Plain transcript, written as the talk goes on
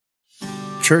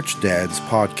Church Dads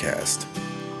Podcast.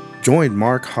 Join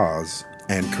Mark Haas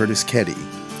and Curtis Ketty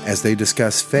as they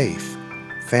discuss faith,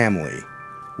 family,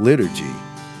 liturgy,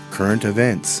 current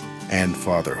events, and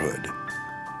fatherhood.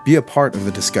 Be a part of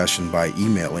the discussion by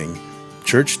emailing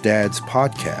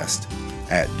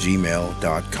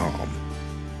churchdadspodcast@gmail.com.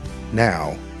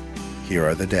 Now, here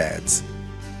are the dads.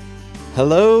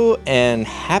 Hello and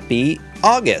happy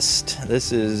August.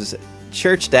 This is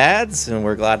Church Dads, and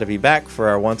we're glad to be back for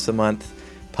our once-a-month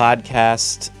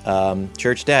podcast,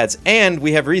 Church Dads. And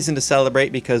we have reason to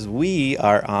celebrate because we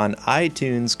are on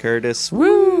iTunes, Curtis.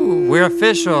 Woo! We're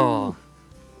official.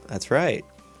 That's right.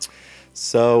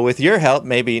 So with your help,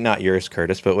 maybe not yours,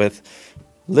 Curtis, but with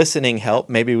listening help,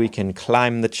 maybe we can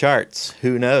climb the charts.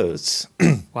 Who knows?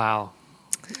 Wow.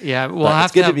 Yeah, we'll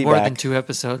have to have more than 2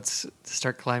 episodes to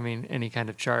start climbing any kind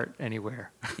of chart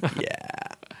anywhere. Yeah,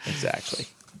 exactly.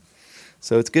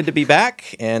 So it's good to be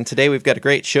back, and today we've got a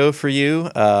great show for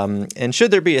you. And should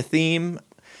there be a theme,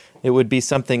 it would be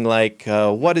something like,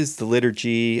 what is the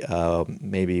liturgy?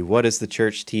 Maybe what is the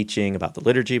church teaching about the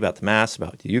liturgy, about the Mass,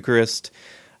 about the Eucharist?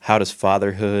 How does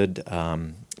fatherhood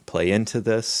play into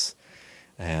this?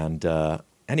 And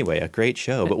anyway, a great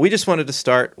show. But we just wanted to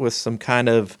start with some kind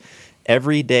of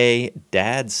everyday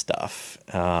dad stuff.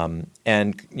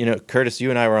 And, you know, Curtis, you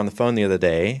and I were on the phone the other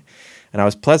day, and I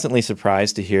was pleasantly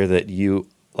surprised to hear that you,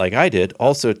 like I did,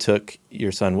 also took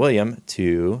your son William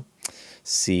to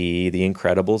see The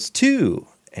Incredibles 2.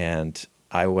 And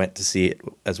I went to see it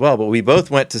as well, but we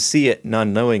both went to see it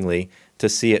unknowingly, to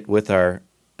see it with our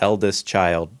eldest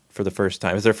child for the first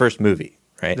time. It was their first movie,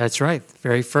 right? That's right,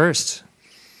 very first.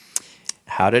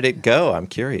 How did it go? I'm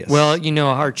curious. Well, you know,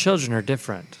 our children are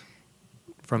different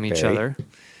from each other.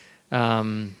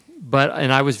 And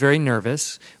I was very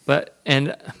nervous,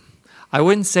 and I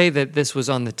wouldn't say that this was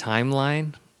on the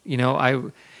timeline. You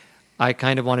know, I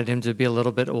kind of wanted him to be a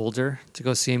little bit older to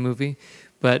go see a movie.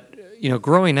 But, you know,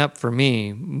 growing up for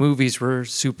me, movies were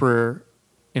super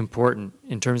important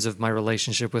in terms of my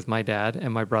relationship with my dad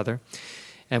and my brother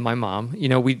and my mom. You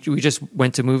know, we just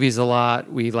went to movies a lot.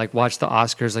 We watched the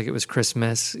Oscars like it was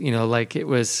Christmas. You know,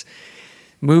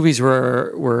 movies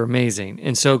were amazing.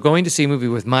 And so going to see a movie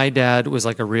with my dad was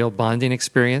like a real bonding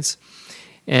experience.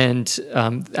 And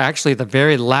actually, the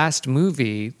very last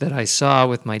movie that I saw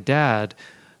with my dad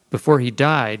before he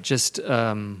died, just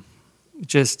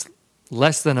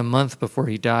less than a month before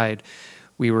he died,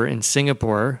 we were in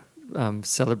Singapore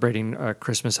celebrating a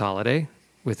Christmas holiday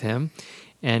with him,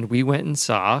 and we went and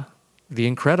saw The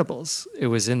Incredibles. It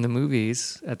was in the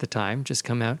movies at the time, just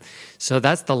come out. So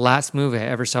that's the last movie I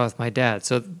ever saw with my dad.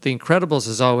 So The Incredibles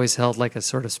has always held like a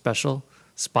sort of special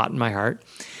spot in my heart.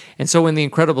 And so when The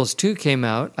Incredibles 2 came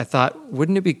out, I thought,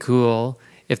 wouldn't it be cool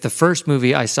if the first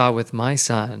movie I saw with my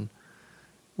son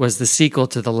was the sequel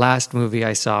to the last movie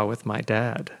I saw with my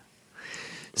dad?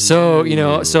 So, you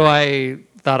know, so I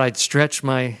thought I'd stretch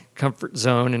my comfort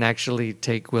zone and actually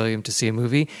take William to see a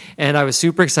movie. And I was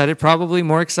super excited, probably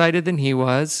more excited than he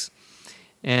was.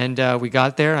 And we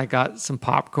got there, and I got some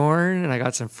popcorn, and I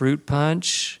got some fruit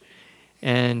punch.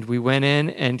 And we went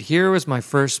in, and here was my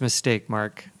first mistake,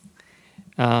 Mark.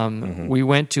 We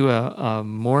went to a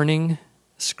morning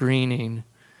screening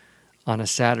on a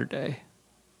Saturday.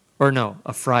 Or no,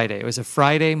 a Friday. It was a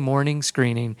Friday morning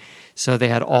screening. So they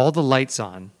had all the lights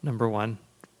on, number one,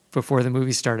 before the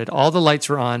movie started. All the lights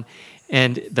were on,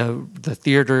 and the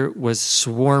theater was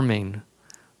swarming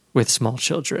with small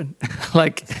children.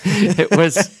 It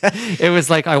was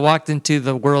like I walked into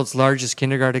the world's largest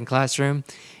kindergarten classroom,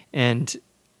 and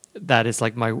that is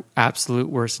like my absolute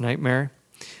worst nightmare.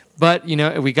 But, you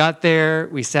know, we got there,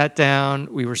 we sat down,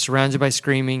 we were surrounded by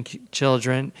screaming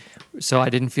children, so I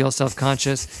didn't feel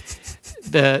self-conscious.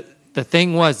 The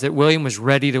thing was that William was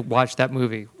ready to watch that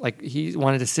movie. Like, he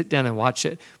wanted to sit down and watch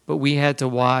it, but we had to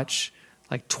watch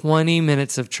like 20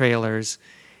 minutes of trailers,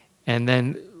 and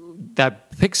then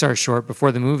that Pixar short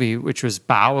before the movie, which was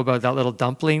Bao, about that little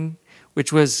dumpling,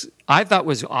 which I thought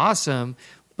was awesome.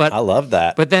 But I love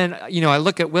that. But then, you know, I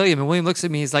look at William, and William looks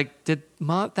at me. He's like, "Did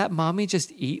that mommy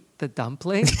just eat the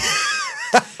dumpling?"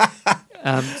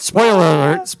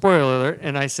 Spoiler alert.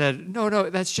 And I said,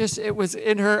 no, that's just, it was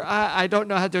in her. I don't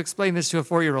know how to explain this to a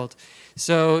 4-year-old.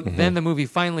 So then the movie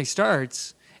finally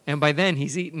starts, and by then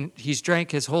he's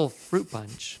drank his whole fruit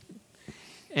punch.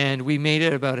 And we made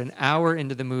it about an hour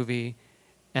into the movie,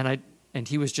 and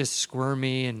he was just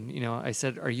squirmy, and, you know, I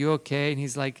said, "Are you okay?" And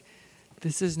he's like,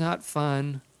 "This is not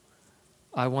fun.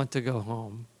 I want to go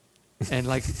home." And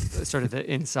like sort of the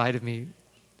inside of me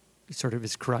sort of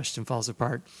is crushed and falls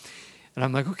apart. And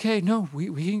I'm like, okay, no, we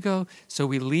can go. So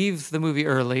we leave the movie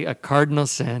early, a cardinal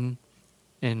sin.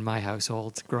 in my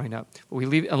household growing up. We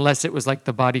leave unless it was like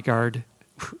The Bodyguard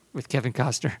with Kevin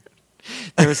Costner.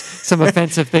 There was some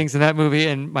offensive things in that movie,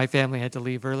 and my family had to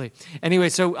leave early. Anyway,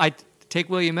 so I take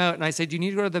William out, and I say, "Do you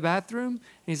need to go to the bathroom?" And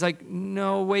he's like,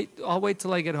 "No, wait, I'll wait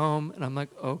till I get home." And I'm like,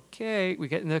 "Okay." We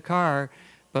get in the car.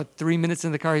 About 3 minutes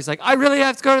in the car, he's like, "I really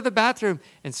have to go to the bathroom."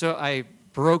 And so I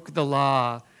broke the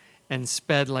law and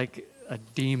sped like a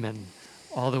demon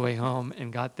all the way home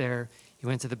and got there. He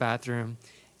went to the bathroom,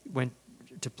 went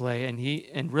to play,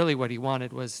 and really what he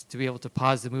wanted was to be able to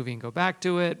pause the movie and go back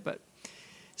to it, but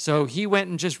so he went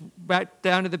and just back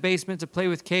down to the basement to play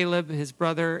with Caleb, his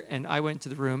brother, and I went to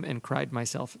the room and cried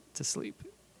myself to sleep.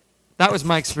 That was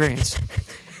my experience.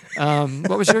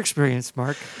 What was your experience,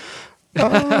 Mark?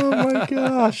 Oh my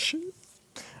gosh.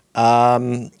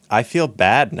 I feel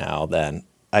bad now then.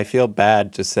 I feel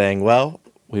bad just saying, well,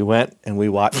 we went and we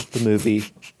watched the movie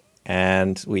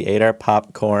and we ate our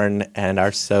popcorn and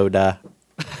our soda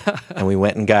and we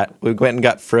went and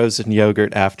got frozen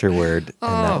yogurt afterward,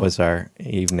 and that was our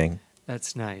evening.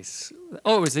 That's nice.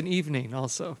 Oh, it was an evening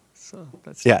also. So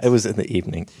that's yeah, nice. It was in the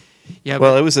evening. Yeah,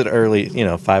 well, it was an early,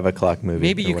 5 o'clock movie.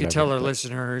 Maybe you could tell our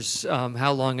listeners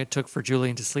how long it took for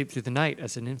Julian to sleep through the night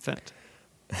as an infant.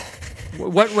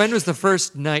 When was the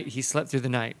first night he slept through the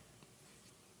night?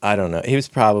 I don't know. He was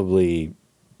probably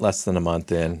less than a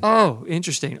month in. Oh,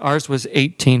 interesting. Ours was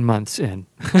 18 months in.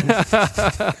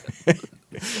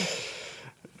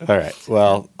 All right.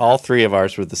 Well, all three of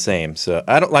ours were the same. So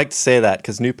I don't like to say that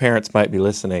because new parents might be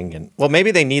listening. And well,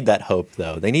 maybe they need that hope,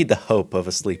 though. They need the hope of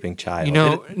a sleeping child.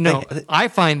 No. I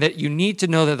find that you need to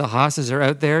know that the Hosses are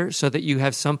out there so that you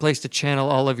have someplace to channel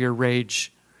all of your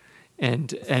rage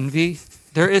and envy.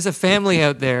 There is a family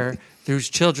out there whose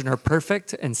children are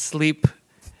perfect and sleep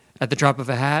at the drop of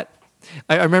a hat.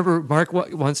 I remember Mark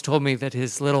once told me that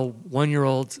his little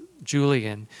 1-year-old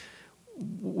Julian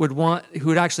who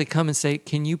would actually come and say,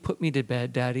 "Can you put me to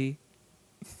bed, Daddy?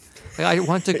 I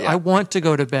want to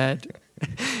go to bed."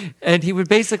 And he would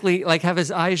basically like have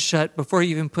his eyes shut before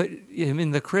you even put him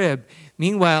in the crib.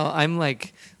 Meanwhile, I'm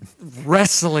like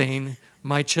wrestling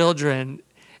my children,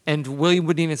 and William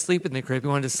wouldn't even sleep in the crib. He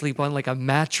wanted to sleep on like a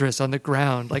mattress on the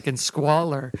ground, like in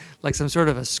squalor, like some sort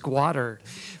of a squatter.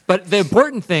 But the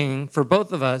important thing for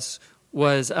both of us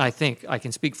was, I think I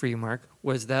can speak for you, Mark,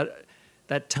 was that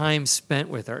time spent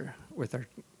with our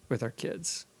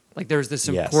kids. Like there's this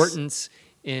importance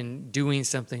in doing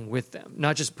something with them,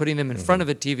 not just putting them in front of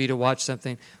a TV to watch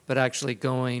something, but actually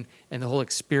going and the whole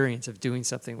experience of doing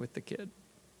something with the kid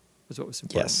was what was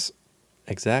important. Yes,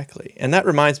 exactly. And that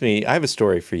reminds me, I have a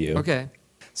story for you. Okay.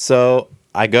 So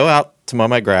I go out to mow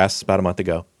my grass about a month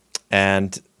ago,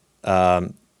 and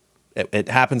it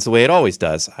happens the way it always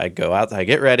does. I go out, I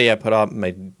get ready, I put on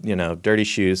my dirty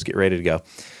shoes, get ready to go.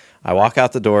 I walk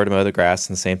out the door to mow the grass,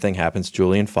 and the same thing happens.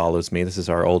 Julian follows me. This is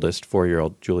our oldest,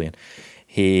 4-year-old Julian.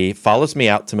 He follows me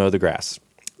out to mow the grass.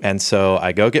 And so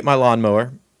I go get my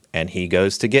lawnmower, and he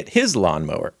goes to get his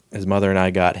lawnmower. His mother and I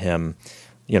got him,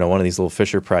 one of these little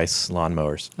Fisher-Price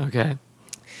lawnmowers. Okay.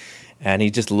 And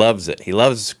he just loves it. He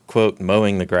loves, quote,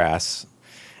 mowing the grass.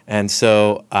 And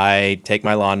so I take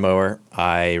my lawnmower,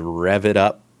 I rev it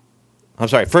up. I'm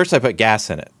sorry, first I put gas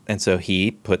in it. And so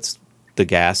he puts the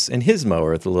gas in his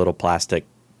mower, the little plastic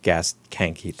gas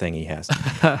tanky thing he has.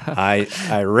 I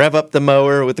rev up the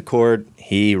mower with the cord.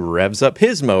 He revs up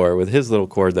his mower with his little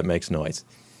cord that makes noise.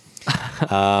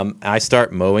 I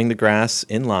start mowing the grass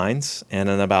in lines, and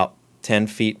in about 10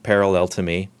 feet parallel to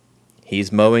me,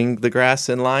 he's mowing the grass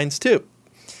in lines too.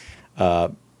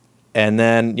 And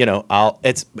then,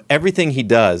 it's everything he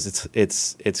does.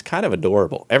 It's kind of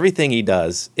adorable. Everything he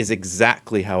does is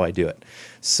exactly how I do it.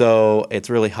 So it's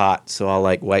really hot. So I'll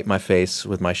like wipe my face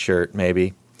with my shirt,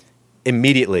 maybe.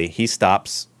 Immediately he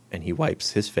stops and he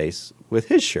wipes his face with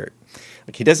his shirt.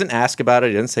 Like he doesn't ask about it.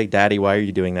 He doesn't say, "Daddy, why are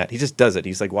you doing that?" He just does it.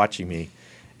 He's like watching me,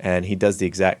 and he does the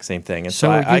exact same thing. And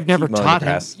so you've never taught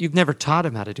him. You've never taught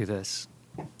him how to do this.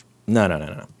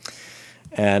 No.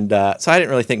 And so I didn't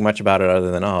really think much about it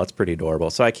other than, it's pretty adorable.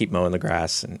 So I keep mowing the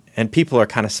grass, and people are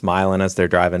kind of smiling as they're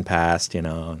driving past,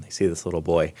 and they see this little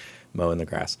boy mowing the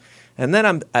grass. And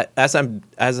then as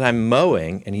I'm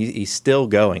mowing, and he's still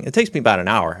going. It takes me about an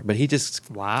hour, but he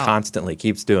just constantly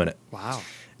keeps doing it. Wow.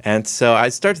 And so I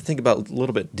start to think about a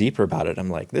little bit deeper about it. I'm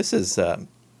like, this is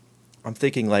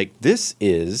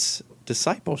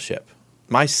discipleship.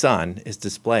 My son is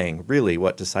displaying really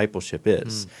what discipleship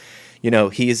is.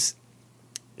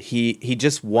 He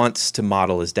just wants to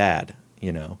model his dad,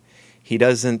 He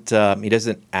doesn't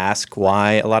ask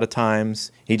why a lot of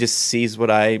times. He just sees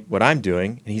what I'm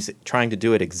doing, and he's trying to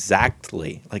do it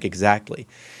exactly.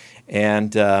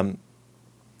 And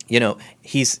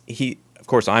he of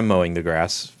course, I'm mowing the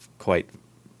grass quite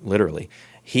literally.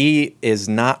 He is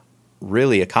not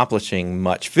really accomplishing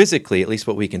much physically, at least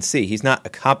what we can see. He's not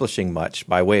accomplishing much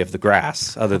by way of the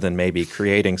grass, other than maybe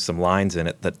creating some lines in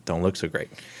it that don't look so great.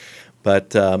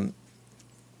 But, and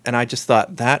I just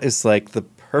thought that is like the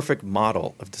perfect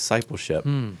model of discipleship,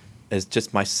 is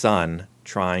just my son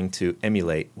trying to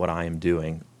emulate what I am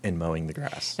doing in mowing the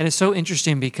grass. And it's so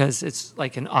interesting because it's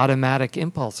like an automatic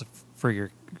impulse for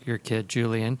your kid,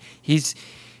 Julian. He's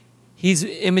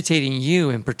imitating you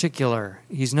in particular.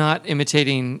 He's not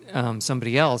imitating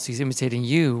somebody else. He's imitating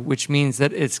you, which means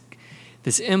that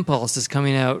this impulse is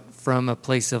coming out from a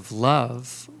place of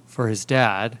love for his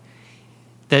dad.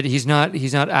 That he's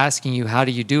not asking you, how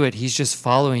do you do it? He's just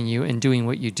following you and doing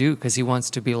what you do because he wants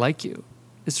to be like you.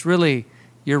 It's really,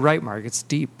 you're right, Mark. It's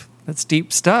deep. That's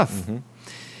deep stuff. Mm-hmm.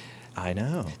 I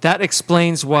know. That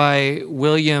explains why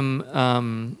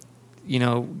William,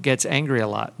 gets angry a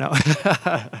lot. No,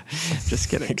 just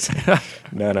kidding.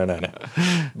 No.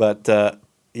 But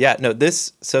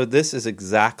this is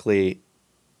exactly,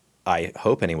 I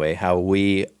hope anyway, how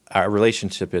our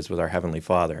relationship is with our Heavenly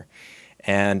Father.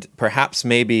 And perhaps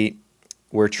maybe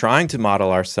we're trying to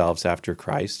model ourselves after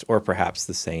Christ, or perhaps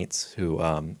the saints who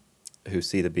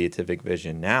see the beatific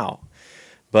vision now.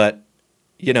 But,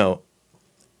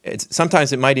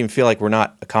 sometimes it might even feel like we're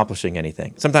not accomplishing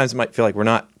anything. Sometimes it might feel like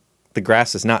the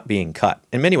grass is not being cut.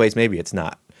 In many ways, maybe it's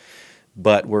not.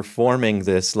 But we're forming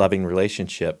this loving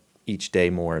relationship each day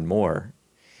more and more.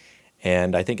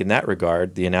 And I think in that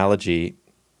regard, the analogy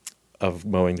of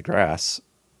mowing the grass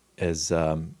is,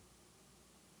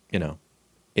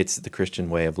 it's the Christian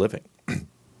way of living.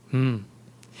 And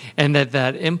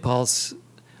that impulse,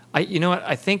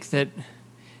 I think that,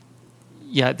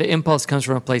 the impulse comes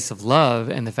from a place of love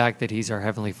and the fact that he's our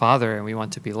Heavenly Father and we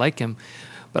want to be like him.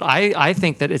 But I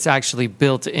think that it's actually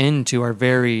built into our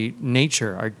very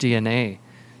nature, our DNA,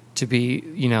 to be,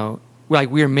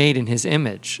 like we are made in his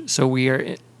image. So we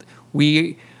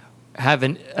have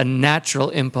a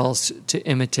natural impulse to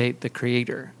imitate the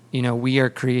Creator. We are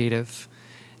creative.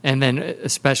 And then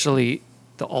especially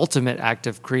the ultimate act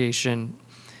of creation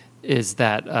is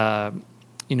that,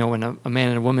 when a man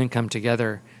and a woman come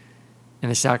together in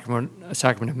the sacrament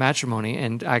of matrimony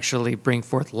and actually bring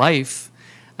forth life,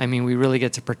 we really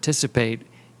get to participate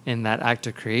in that act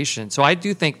of creation. So I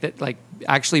do think that, like,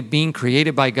 actually being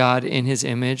created by God in his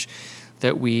image,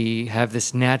 that we have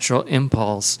this natural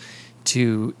impulse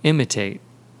to imitate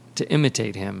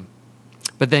him.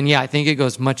 But then, I think it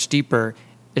goes much deeper,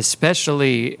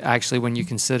 especially actually when you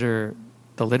consider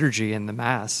the liturgy and the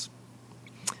Mass.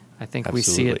 I think Absolutely. We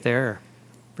see it there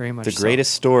very much. The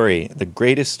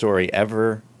greatest story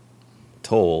ever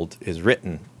told is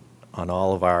written on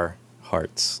all of our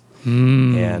hearts.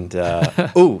 And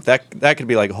that could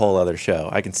be like a whole other show.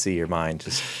 I can see your mind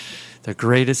just the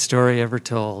greatest story ever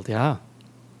told. Yeah.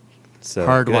 So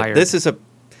hardwired. Good.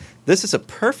 This is a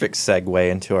perfect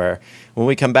segue into when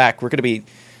we come back, we're going to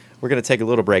take a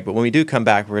little break, but when we do come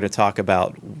back, we're going to talk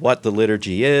about what the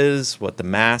liturgy is, what the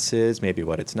Mass is, maybe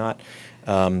what it's not,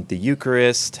 the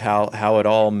Eucharist, how it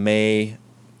all may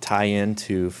tie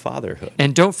into fatherhood.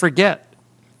 And don't forget,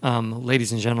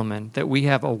 ladies and gentlemen, that we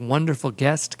have a wonderful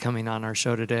guest coming on our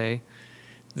show today,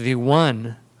 the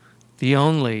one, the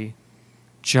only,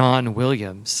 John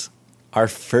Williams. Our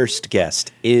first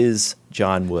guest is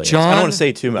John Williams. John I don't want to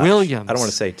say too much. Williams. I don't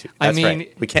want to say too much. That's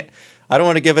right. We can't. I don't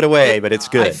want to give it away, but it's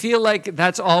good. I feel like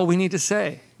that's all we need to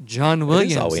say. John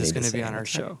Williams is going to be on our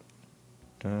show.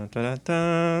 Dun, dun,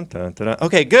 dun, dun, dun, dun.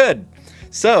 Okay, good.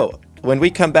 So when we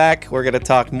come back, we're going to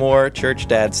talk more Church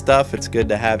Dad stuff. It's good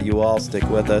to have you all. Stick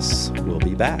with us. We'll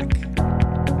be back.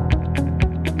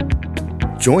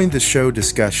 Join the show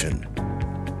discussion.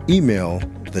 Email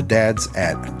the dads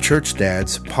at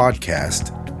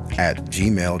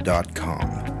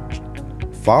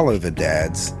churchdads.podcast@gmail.com. Follow the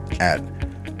dads at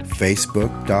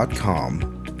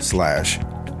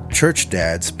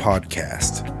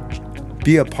facebook.com/churchdadspodcast.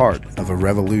 Be a part of a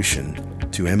revolution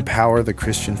to empower the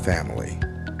Christian family.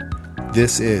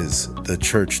 This is the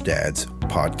Church Dads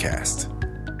Podcast.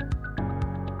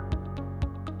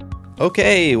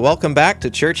 Okay, welcome back to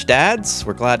Church Dads.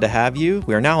 We're glad to have you.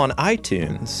 We are now on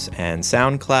iTunes and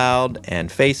SoundCloud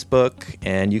and Facebook,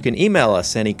 and you can email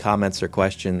us any comments or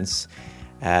questions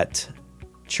at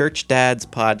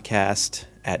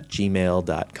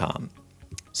churchdadspodcast@gmail.com.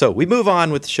 So we move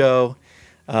on with the show,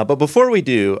 but before we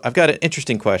do, I've got an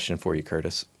interesting question for you,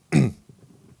 Curtis.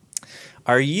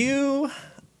 Are you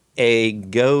a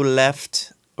go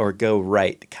left or go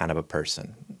right kind of a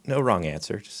person? No wrong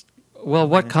answer, just... Well,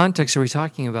 what context are we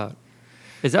talking about?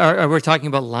 Are we talking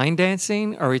about line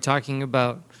dancing? Are we talking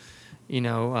about,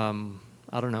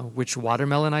 I don't know, which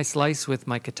watermelon I slice with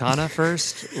my katana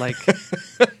first. Like,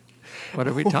 what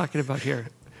are we talking about here?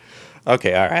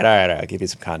 Okay, all right. I'll give you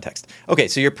some context. Okay,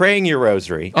 so you're praying your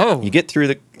rosary. Oh. You get through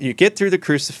the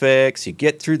crucifix. You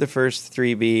get through the first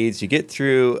 3 beads. You get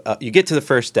to the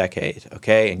first decade.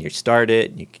 Okay, and you start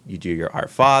it. You do your Our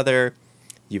Father.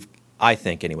 I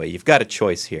think anyway, you've got a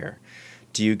choice here.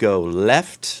 Do you go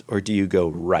left or do you go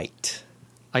right?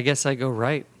 I guess I go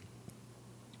right.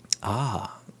 Well,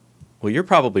 you're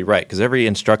probably right because every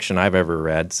instruction I've ever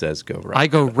read says go right. I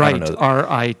go But I don't right. know.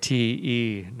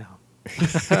 R-I-T-E. No.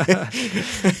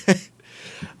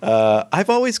 I've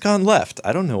always gone left.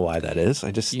 I don't know why that is.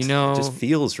 It just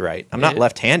feels right. I'm not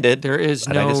left-handed. There is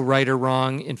no right or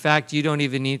wrong. In fact, you don't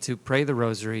even need to pray the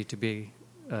rosary to be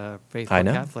faithful I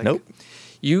know. Catholic. Nope.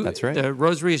 That's right. The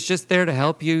rosary is just there to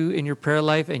help you in your prayer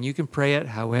life, and you can pray it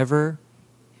however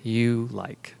you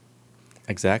like.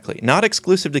 Exactly. Not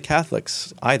exclusive to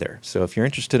Catholics either. So if you're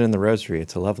interested in the rosary,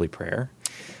 it's a lovely prayer.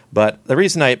 But the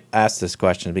reason I asked this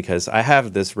question is because I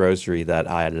have this rosary that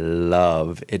I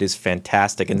love. It is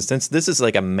fantastic. And since this is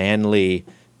like a manly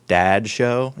dad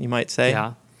show, you might say,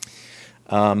 Yeah.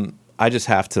 I just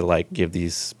have to like give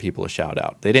these people a shout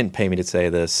out. They didn't pay me to say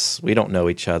this. We don't know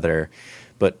each other.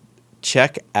 But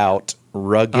check out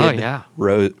Rugged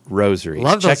Rosaries.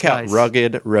 Love those check out guys.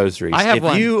 Rugged Rosaries. I have if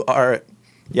one. you are,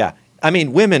 yeah. I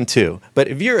mean, women too. But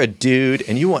if you're a dude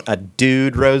and you want a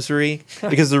dude rosary,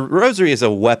 because the rosary is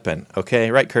a weapon,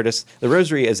 okay? Right, Curtis? The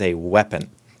rosary is a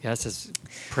weapon. Yes,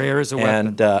 prayer is a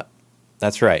weapon. And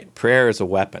that's right. Prayer is a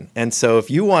weapon. And so if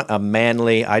you want a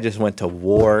manly, I just went to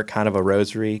war kind of a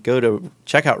rosary,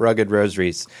 check out Rugged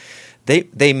Rosaries.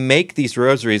 They make these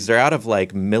rosaries. They're out of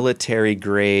like military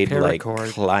grade, like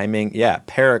climbing. Yeah,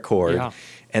 paracord. Yeah.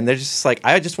 And they're just like,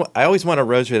 I always want a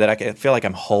rosary that I can feel like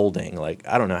I'm holding. Like,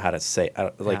 I don't know how to say,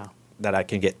 that I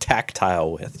can get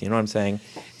tactile with. You know what I'm saying?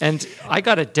 And I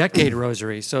got a decade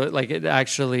rosary. So like it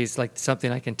actually is like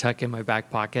something I can tuck in my back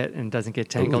pocket and doesn't get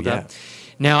tangled up.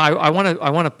 Now, I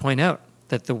want to point out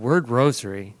that the word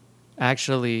rosary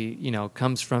actually,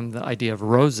 comes from the idea of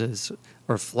roses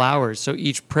or flowers. So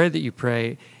each prayer that you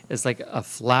pray is like a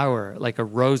flower, like a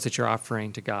rose that you're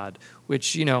offering to God,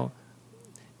 which,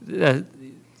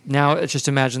 now just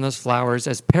imagine those flowers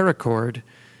as paracord,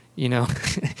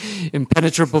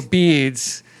 impenetrable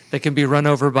beads that can be run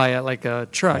over by a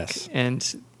truck. Yes.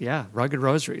 And yeah, Rugged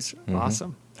Rosaries. Mm-hmm.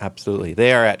 Awesome. Absolutely.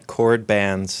 They are at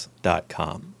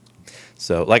cordbands.com.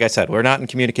 So like I said, we're not in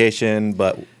communication,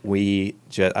 but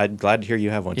I'm glad to hear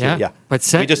you have one too. Yeah. But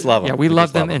we just love them. Yeah, we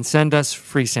love them and send us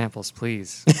free samples,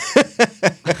 please.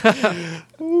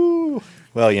 Ooh.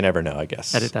 Well, you never know, I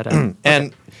guess. Edit that out.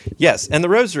 And yes, and the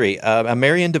rosary, a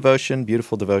Marian devotion,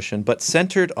 beautiful devotion, but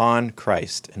centered on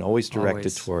Christ and always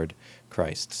directed toward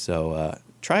Christ. So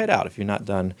try it out if you've not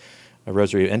done a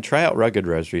rosary. And try out Rugged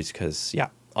Rosaries because,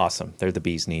 awesome. They're the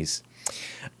bee's knees.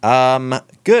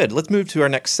 Good. Let's move to our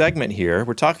next segment here.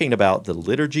 We're talking about the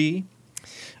liturgy,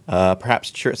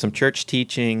 perhaps some church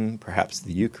teaching, perhaps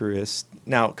the Eucharist.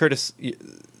 Now, Curtis,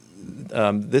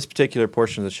 this particular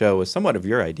portion of the show was somewhat of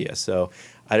your idea, so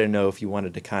I didn't know if you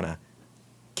wanted to kind of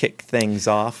kick things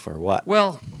off or what.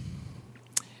 Well,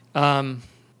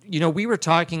 we were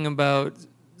talking about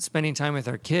spending time with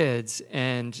our kids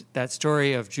and that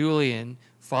story of Julian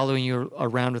following you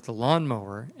around with the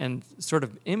lawnmower and sort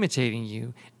of imitating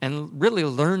you and really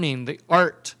learning the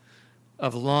art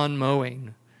of lawn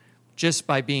mowing just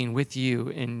by being with you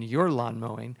in your lawn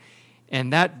mowing.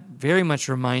 And that very much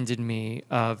reminded me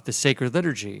of the sacred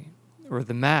liturgy or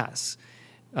the Mass,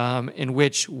 in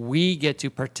which we get to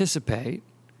participate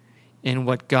in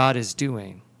what God is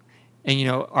doing. And,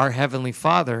 our Heavenly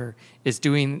Father is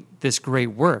doing this great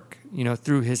work,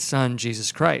 through His Son,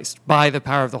 Jesus Christ, by the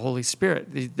power of the Holy Spirit.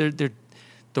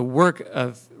 The work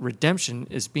of redemption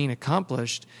is being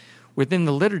accomplished within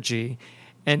the liturgy,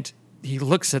 and He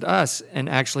looks at us and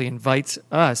actually invites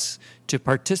us to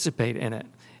participate in it.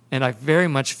 And I very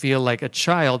much feel like a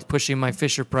child pushing my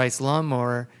Fisher-Price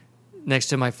lawnmower next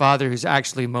to my father who's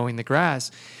actually mowing the grass.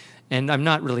 And I'm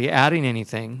not really adding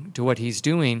anything to what he's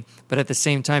doing, but at the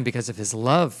same time, because of his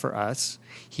love for us,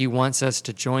 he wants us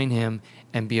to join him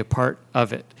and be a part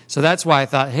of it. So that's why I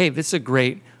thought, hey, this is a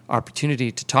great opportunity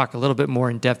to talk a little bit more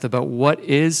in depth about what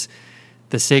is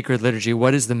the sacred liturgy,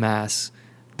 what is the Mass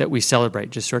that we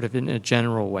celebrate, just sort of in a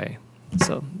general way.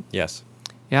 So yes.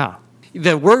 Yeah.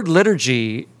 The word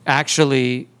liturgy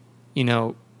actually,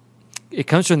 it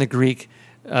comes from the Greek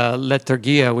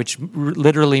liturgia, which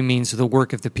literally means the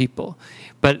work of the people.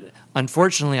 But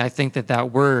unfortunately, I think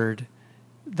that word,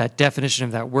 that definition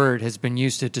of that word has been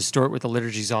used to distort what the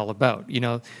liturgy is all about.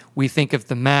 We think of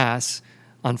the Mass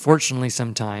unfortunately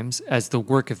sometimes, as the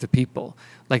work of the people,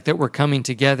 like that we're coming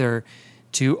together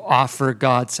to offer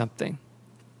God something,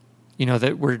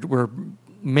 that we're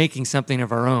making something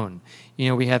of our own.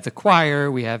 We have the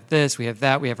choir, we have this, we have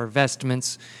that, we have our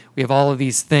vestments, we have all of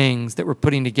these things that we're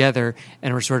putting together,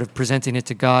 and we're sort of presenting it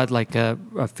to God like a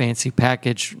fancy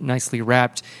package, nicely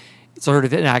wrapped, sort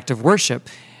of an act of worship.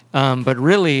 But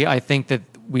really, I think that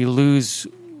we lose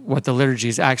what the liturgy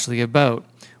is actually about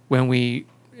when we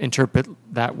interpret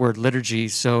that word liturgy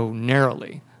so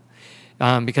narrowly.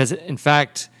 Because, in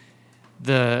fact,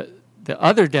 the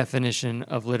other definition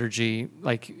of liturgy,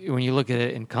 like when you look at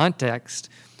it in context,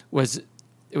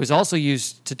 it was also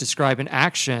used to describe an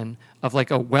action of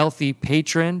like a wealthy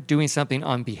patron doing something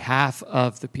on behalf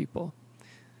of the people.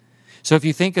 So if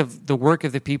you think of the work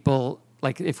of the people,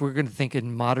 like if we're going to think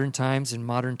in modern times, in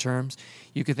modern terms,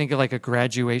 you could think of like a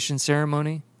graduation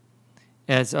ceremony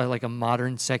as like a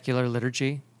modern secular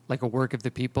liturgy, like a work of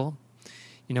the people.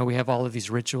 We have all of these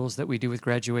rituals that we do with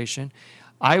graduation.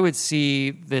 I would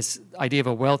see this idea of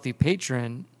a wealthy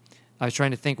patron. I was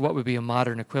trying to think what would be a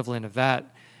modern equivalent of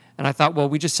that. And I thought, well,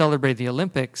 we just celebrated the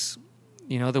Olympics,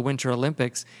 the Winter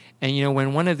Olympics. And,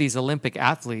 when one of these Olympic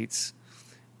athletes,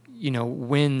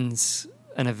 wins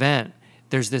an event,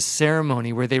 there's this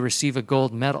ceremony where they receive a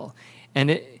gold medal. And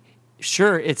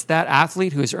it's that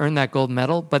athlete who has earned that gold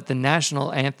medal, but the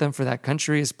national anthem for that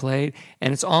country is played.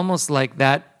 And it's almost like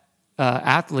that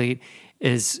athlete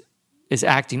is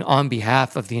acting on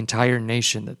behalf of the entire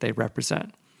nation that they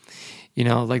represent.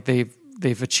 Like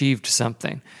they've achieved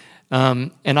something.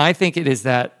 And I think it is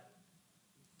that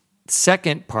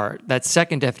second part, that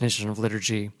second definition of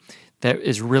liturgy that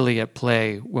is really at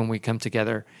play when we come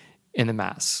together in the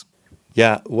Mass.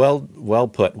 Yeah, well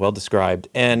put, well described.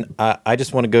 And I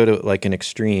just want to go to like an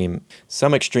extreme.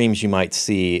 Some extremes you might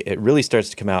see, it really starts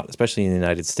to come out, especially in the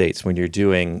United States, when you're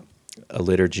doing a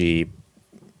liturgy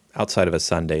outside of a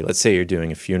Sunday. Let's say you're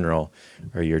doing a funeral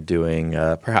or you're doing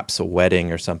perhaps a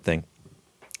wedding or something.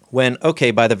 When,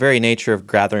 okay, by the very nature of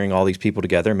gathering all these people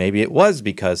together, maybe it was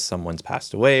because someone's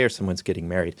passed away or someone's getting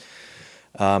married.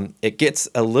 It gets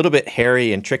a little bit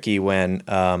hairy and tricky when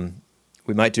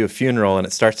we might do a funeral and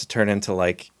it starts to turn into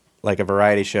like a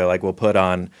variety show. Like we'll put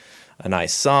on a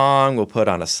nice song, we'll put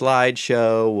on a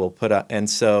slideshow, and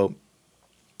so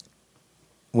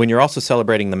when you're also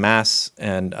celebrating the Mass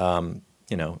and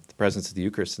the presence of the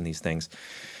Eucharist and these things,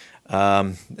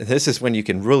 this is when you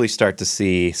can really start to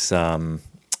see some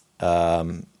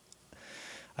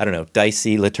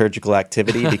dicey liturgical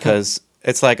activity, because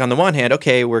it's like on the one hand,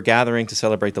 okay, we're gathering to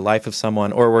celebrate the life of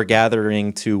someone, or we're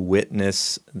gathering to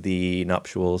witness the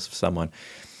nuptials of someone.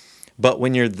 But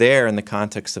when you're there in the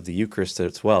context of the Eucharist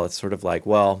as well, it's sort of like,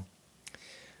 well,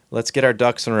 let's get our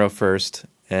ducks in a row first,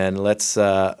 and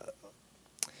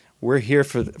we're here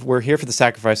for the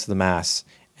sacrifice of the Mass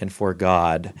and for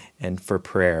God and for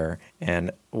prayer, and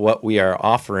what we are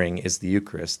offering is the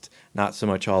Eucharist, not so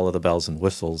much all of the bells and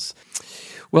whistles.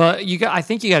 Well, I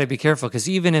think you got to be careful, because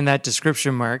even in that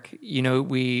description, Mark,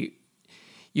 you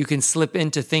can slip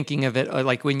into thinking of it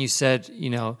like when you said,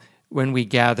 when we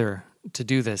gather to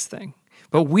do this thing.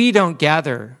 But we don't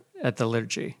gather at the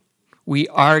liturgy. We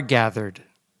are gathered.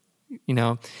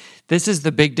 This is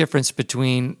the big difference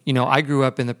between, I grew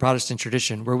up in the Protestant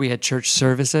tradition where we had church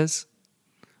services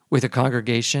with a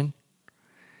congregation.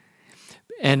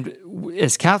 And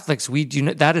as Catholics,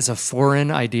 that is a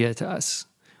foreign idea to us.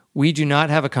 We do not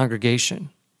have a congregation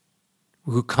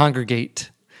who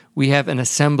congregate. We have an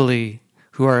assembly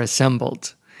who are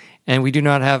assembled. And we do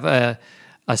not have a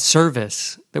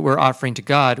service that we're offering to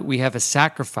God. We have a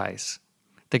sacrifice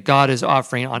that God is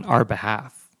offering on our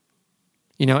behalf,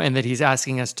 and that he's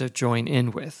asking us to join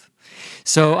in with.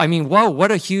 So, whoa,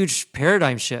 what a huge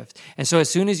paradigm shift. And so as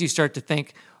soon as you start to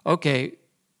think, okay,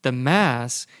 the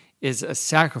Mass is a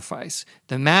sacrifice.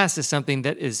 The Mass is something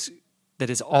that is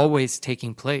always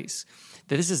taking place.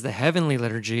 That this is the heavenly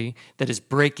liturgy that is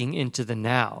breaking into the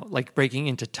now, like breaking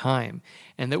into time,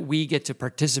 and that we get to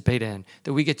participate in,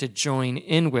 that we get to join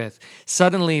in with.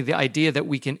 Suddenly, the idea that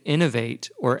we can innovate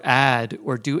or add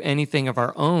or do anything of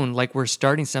our own, like we're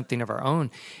starting something of our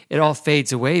own, it all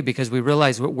fades away because we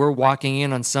realize that we're walking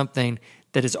in on something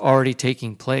that is already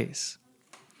taking place.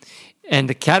 And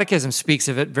the Catechism speaks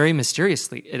of it very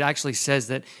mysteriously. It actually says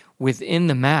that within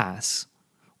the Mass,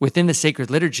 within the sacred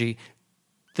liturgy,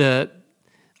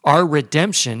 our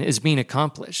redemption is being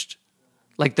accomplished.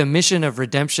 Like the mission of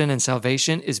redemption and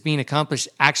salvation is being accomplished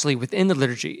actually within the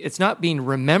liturgy. It's not being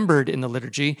remembered in the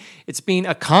liturgy. It's being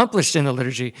accomplished in the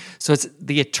liturgy. So it's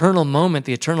the eternal moment,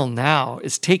 the eternal now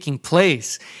is taking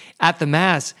place at the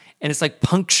Mass, and it's like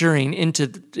puncturing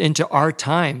into our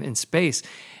time and space.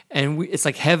 and it's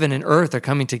like heaven and earth are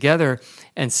coming together,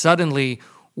 and suddenly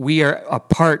we are a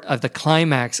part of the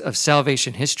climax of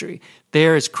salvation history.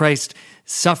 There is Christ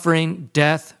suffering,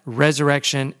 death,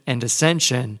 resurrection, and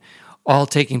ascension all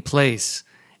taking place,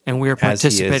 and we are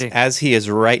participating. As he is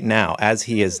right now, as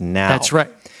he is now. That's right.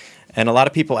 And a lot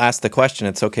of people ask the question,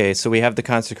 it's okay, so we have the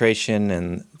consecration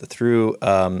and through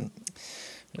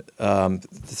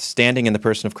standing in the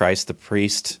person of Christ, the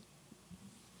priest,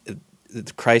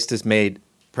 Christ is made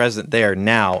present there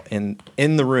now in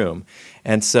the room.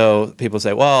 And so people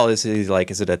say, well, is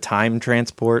it a time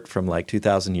transport from like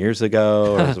 2,000 years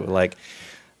ago? Or is it like,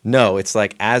 no, it's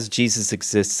like as Jesus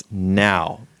exists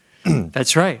now.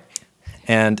 That's right.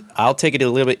 And I'll take it a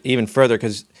little bit even further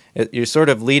because you're sort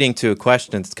of leading to a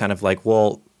question. It's kind of like,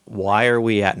 well, why are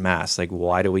we at Mass? Like,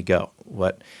 why do we go?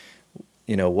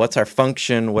 What's our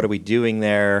function? What are we doing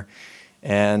there?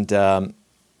 And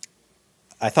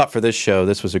I thought for this show,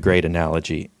 this was a great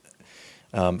analogy.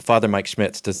 Father Mike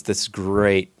Schmitz does this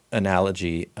great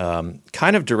analogy,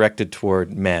 kind of directed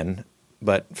toward men,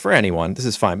 but for anyone, this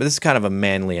is fine. But this is kind of a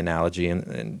manly analogy,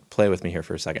 and play with me here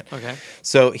for a second. Okay.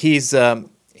 So he's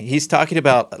talking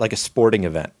about like a sporting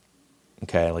event,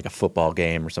 okay, like a football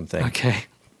game or something. Okay.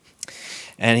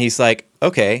 And he's like,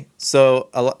 okay, so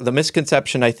the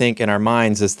misconception, I think, in our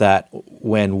minds is that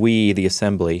when we, the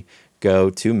assembly, go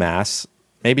to Mass,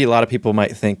 maybe a lot of people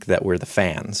might think that we're the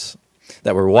fans,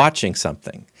 that we're watching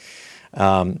something,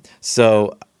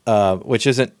 which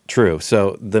isn't true.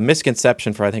 So the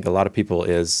misconception for, I think, a lot of people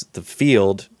is the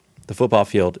field, the football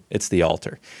field, it's the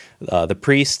altar. The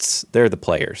priests, they're the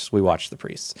players. We watch the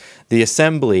priests. The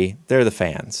assembly, they're the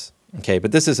fans. Okay,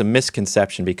 but this is a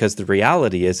misconception because the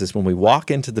reality is when we walk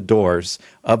into the doors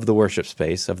of the worship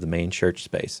space, of the main church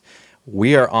space,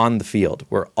 we are on the field.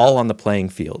 We're all on the playing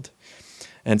field.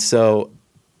 And so,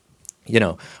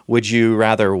 would you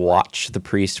rather watch the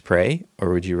priest pray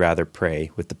or would you rather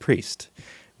pray with the priest?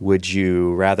 Would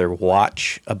you rather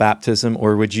watch a baptism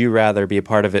or would you rather be a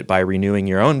part of it by renewing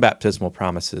your own baptismal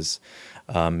promises,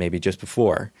 maybe just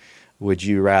before? Would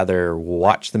you rather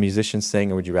watch the musicians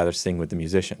sing or would you rather sing with the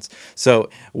musicians?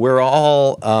 So we're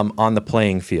all on the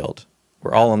playing field.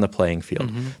 We're all on the playing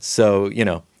field. Mm-hmm. So,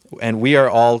 and we are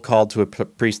all called to a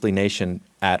priestly nation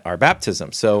at our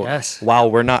baptism. So yes.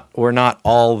 While we're not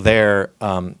all there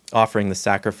offering the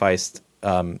sacrifice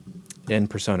in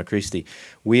persona Christi,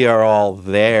 we are all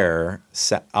there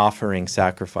offering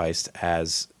sacrifice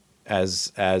as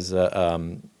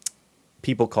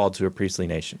people called to a priestly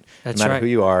nation. That's no matter right. who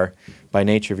you are, by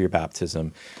nature of your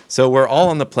baptism. So we're all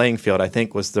on the playing field, I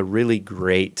think, was the really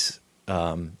great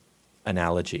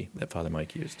analogy that Father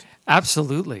Mike used.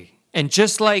 Absolutely. And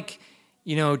just like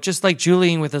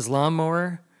Julian with his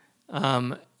lawnmower,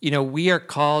 we are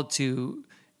called to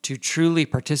truly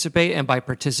participate, and by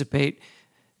participating,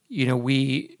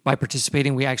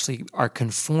 we actually are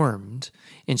conformed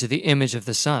into the image of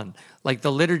the Son. Like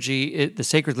the liturgy, the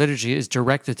sacred liturgy is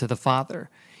directed to the Father.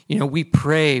 We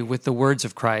pray with the words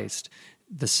of Christ,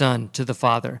 the Son, to the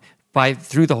Father.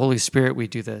 Through the Holy Spirit, we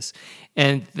do this.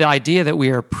 And the idea that we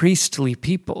are a priestly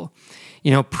people,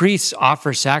 priests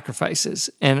offer sacrifices.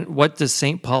 And what does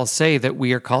St. Paul say that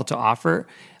we are called to offer?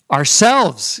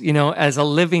 Ourselves, as a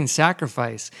living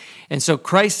sacrifice. And so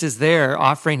Christ is there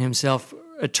offering himself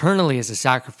eternally as a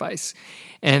sacrifice.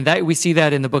 And that we see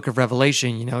that in the book of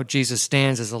Revelation. Jesus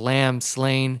stands as a lamb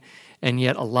slain and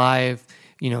yet alive,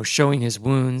 showing his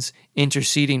wounds,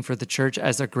 interceding for the church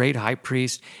as a great high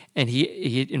priest. And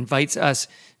he invites us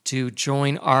to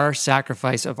join our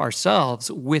sacrifice of ourselves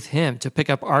with him, to pick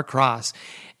up our cross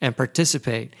and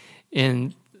participate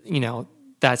in,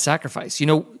 that sacrifice.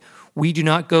 We do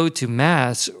not go to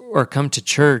Mass or come to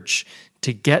church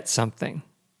to get something.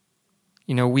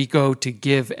 We go to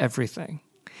give everything.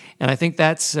 And I think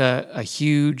that's a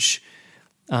huge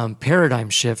paradigm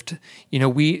shift.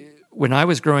 When I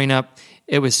was growing up,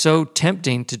 it was so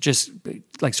tempting to just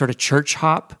like sort of church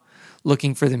hop,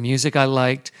 looking for the music I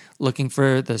liked, looking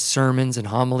for the sermons and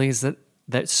homilies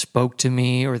that spoke to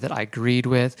me or that I agreed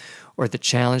with or that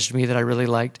challenged me that I really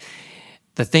liked.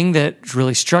 The thing that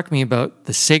really struck me about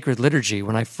the sacred liturgy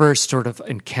when I first sort of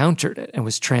encountered it and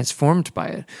was transformed by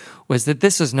it was that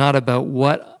this is not about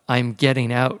what I'm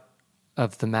getting out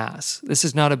of the Mass. This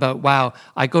is not about, wow,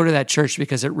 I go to that church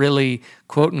because it really,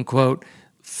 quote unquote,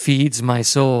 feeds my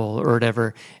soul or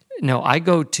whatever. No, I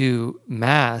go to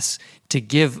Mass to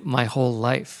give my whole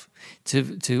life,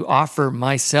 to offer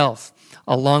myself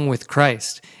along with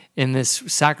Christ in this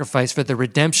sacrifice for the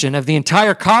redemption of the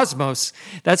entire cosmos.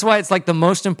 That's why it's like the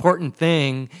most important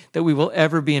thing that we will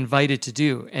ever be invited to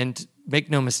do. And make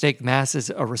no mistake, Mass is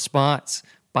a response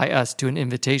by us to an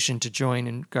invitation to join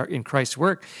in Christ's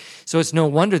work. So it's no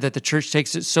wonder that the church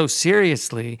takes it so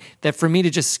seriously that for me to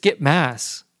just skip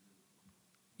Mass,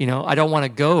 I don't want to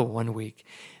go 1 week,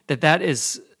 that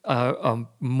is a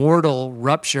mortal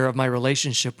rupture of my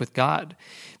relationship with God,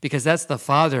 because that's the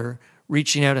Father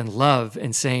reaching out in love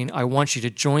and saying, I want you to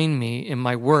join me in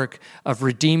my work of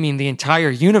redeeming the entire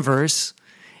universe.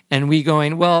 And we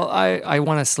going, well, I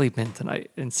want to sleep in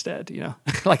tonight instead,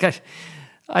 like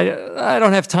I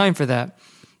don't have time for that.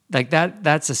 Like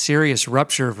that's a serious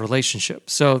rupture of relationship.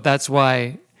 So that's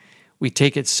why we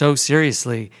take it so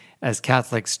seriously as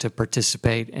Catholics to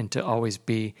participate and to always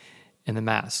be in the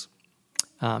Mass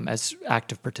as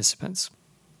active participants.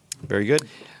 Very good.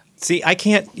 See, I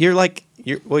can't,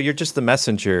 you're just the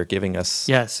messenger giving us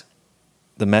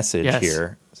the message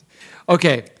here.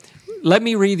 Okay, let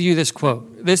me read you this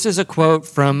quote. This is a quote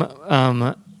from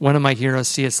one of my heroes,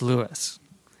 C.S. Lewis.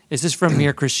 This is from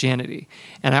Mere Christianity.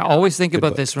 And I always think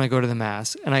about this when I go to the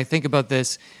Mass, and I think about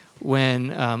this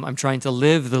when I'm trying to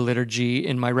live the liturgy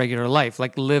in my regular life,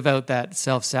 like live out that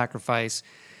self-sacrifice,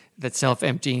 that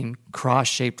self-emptying,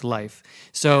 cross-shaped life.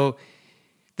 So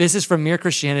this is from Mere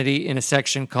Christianity in a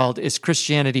section called, Is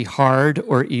Christianity Hard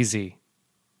or Easy?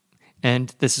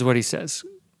 And this is what he says,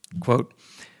 quote,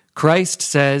 Christ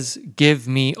says, give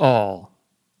me all.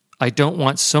 I don't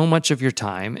want so much of your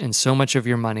time and so much of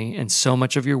your money and so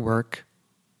much of your work.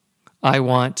 I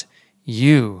want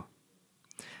you.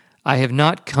 I have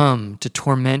not come to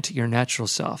torment your natural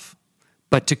self,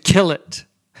 but to kill it.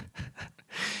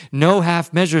 No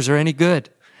half measures are any good.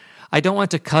 I don't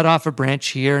want to cut off a branch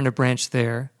here and a branch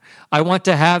there. I want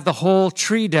to have the whole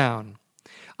tree down.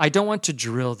 I don't want to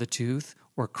drill the tooth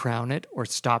or crown it or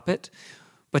stop it,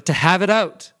 but to have it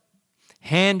out.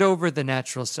 Hand over the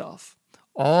natural self.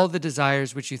 All the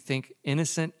desires which you think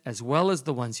innocent as well as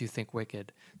the ones you think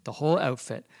wicked, the whole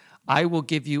outfit. I will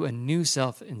give you a new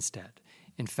self instead.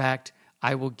 In fact,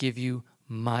 I will give you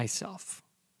myself.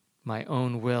 My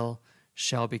own will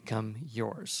shall become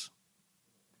yours.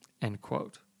 End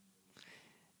quote.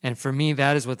 And for me,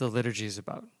 that is what the liturgy is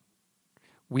about.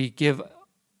 We give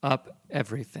up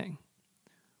everything.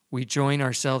 We join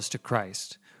ourselves to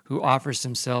Christ, who offers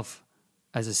himself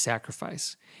as a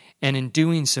sacrifice. And in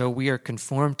doing so, we are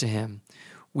conformed to him.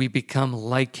 We become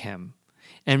like him.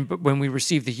 And when we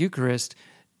receive the Eucharist,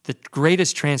 the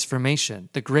greatest transformation,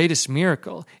 the greatest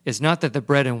miracle is not that the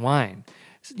bread and wine,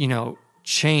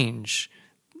 change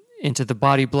into the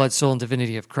body, blood, soul, and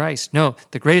divinity of Christ. No,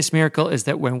 the greatest miracle is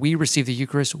that when we receive the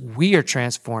Eucharist, we are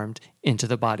transformed into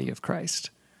the body of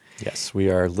Christ. Yes, we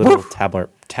are little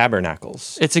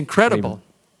tabernacles. It's incredible.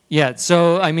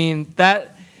 So I mean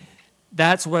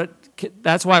that's why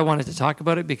I wanted to talk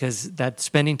about it, because that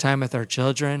spending time with our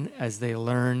children as they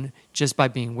learn just by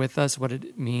being with us what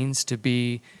it means to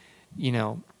be,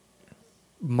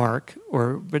 Mark,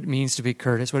 or what it means to be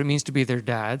Curtis, what it means to be their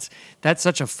dads. That's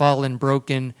such a fallen,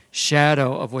 broken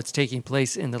shadow of what's taking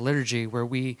place in the liturgy, where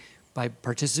we, by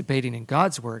participating in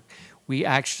God's work, we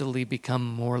actually become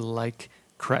more like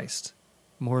Christ,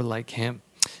 more like him.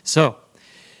 So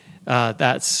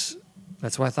that's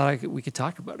why I thought we could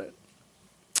talk about it.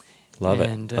 Love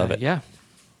it. Yeah.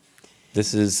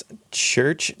 This is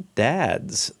Church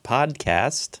Dads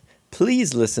Podcast.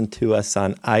 Please listen to us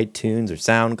on iTunes or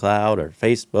SoundCloud or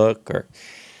Facebook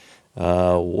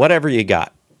or whatever you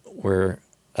got. We're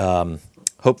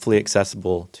hopefully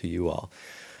accessible to you all.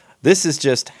 This is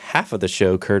just half of the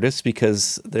show, Curtis,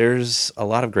 because there's a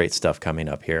lot of great stuff coming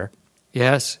up here.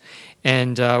 Yes,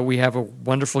 and we have a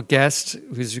wonderful guest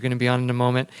who's going to be on in a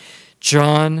moment,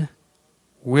 John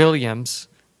Williams.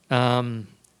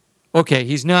 Okay,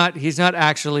 he's not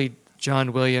actually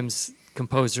John Williams,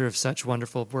 composer of such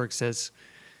wonderful works as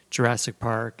Jurassic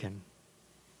Park and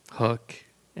Hook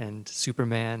and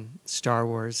Superman, Star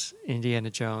Wars, Indiana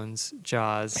Jones,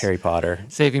 Jaws, Harry Potter,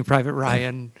 Saving Private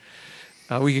Ryan.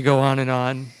 We could go on and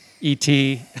on.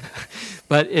 E.T.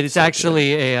 But it is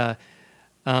actually a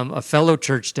fellow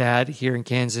church dad here in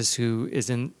Kansas who is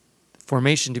in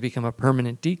formation to become a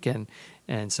permanent deacon,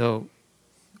 and so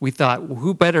we thought, well,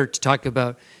 who better to talk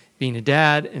about being a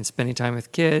dad and spending time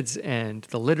with kids and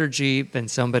the liturgy than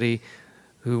somebody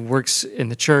who works in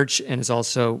the church and is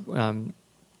also,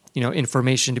 in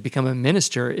formation to become a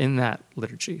minister in that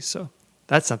liturgy. So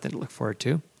that's something to look forward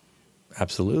to.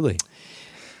 Absolutely.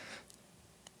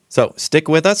 So stick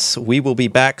with us. We will be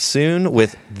back soon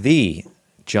with the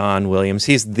John Williams.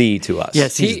 He's the to us.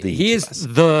 Yes, he is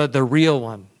the real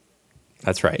one.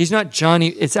 That's right. He's not Johnny.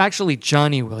 It's actually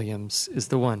Johnny Williams is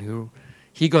the one who,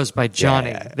 he goes by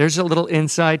Johnny. Yeah. There's a little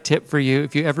inside tip for you.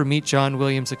 If you ever meet John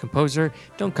Williams, a composer,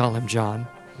 don't call him John.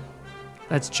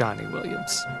 That's Johnny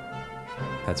Williams.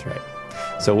 That's right.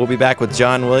 So we'll be back with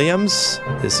John Williams.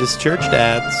 This is Church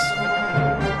Dads.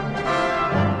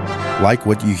 Like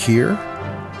what you hear?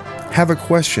 Have a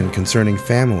question concerning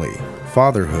family,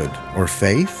 fatherhood, or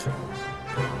faith?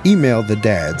 Email the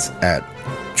dads at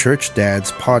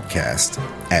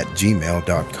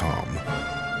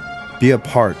churchdadspodcast@gmail.com. Be a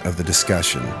part of the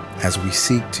discussion as we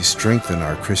seek to strengthen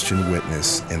our Christian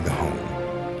witness in the home.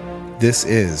 This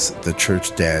is the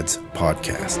Church Dads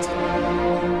Podcast.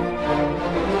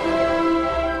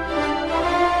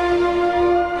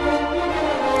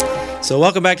 So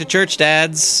welcome back to Church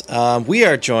Dads. We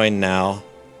are joined now,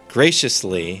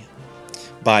 graciously,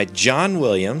 by John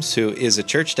Williams, who is a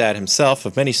church dad himself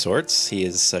of many sorts. He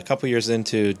is a couple years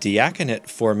into diaconate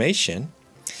formation.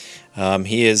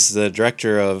 He is the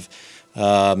director of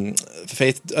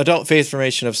adult faith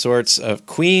formation of sorts, of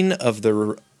Queen of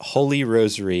the Holy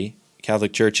Rosary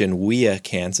Catholic Church in Wea,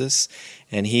 Kansas.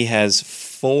 And he has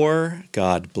 4,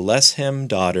 God bless him,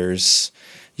 daughters.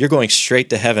 You're going straight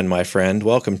to heaven, my friend.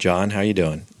 Welcome, John. How are you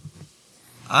doing?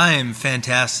 I am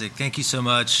fantastic. Thank you so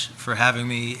much for having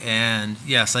me. And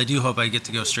yes, I do hope I get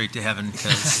to go straight to heaven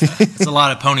because there's a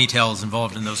lot of ponytails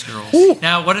involved in those girls.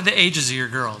 Now, what are the ages of your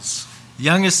girls?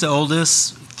 Youngest to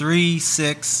oldest, 3,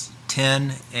 6,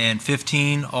 10, and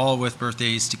 15, all with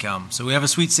birthdays to come. So we have a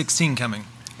sweet 16 coming.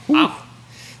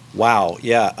 Wow.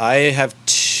 Yeah, I have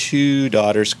 2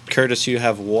 daughters. Curtis, you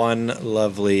have 1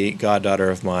 lovely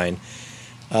goddaughter of mine.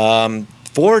 4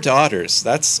 daughters.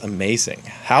 That's amazing.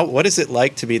 What is it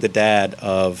like to be the dad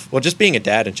of, well, just being a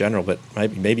dad in general, but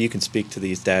maybe you can speak to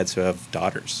these dads who have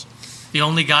daughters. The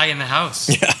only guy in the house.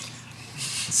 Yeah.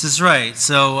 This is right.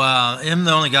 So I'm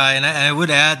the only guy, and I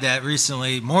would add that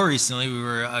more recently, we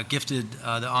were gifted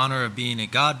the honor of being a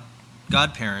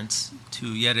godparents to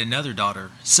yet another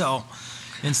daughter. So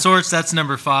in sorts, that's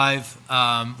number 5.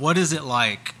 What is it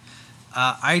like?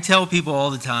 I tell people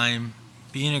all the time,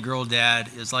 being a girl dad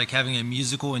is like having a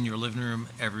musical in your living room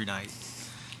every night.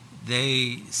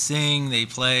 They sing, they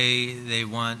play, they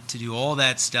want to do all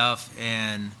that stuff,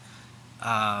 and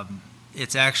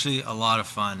it's actually a lot of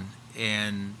fun.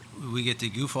 And we get to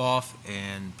goof off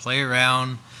and play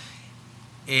around.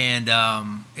 And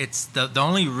it's the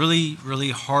only really,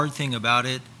 really hard thing about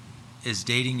it is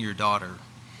dating your daughter,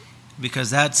 because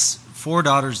that's 4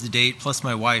 daughters to date plus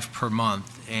my wife per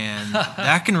month. And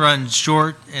that can run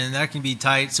short and that can be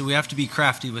tight, so we have to be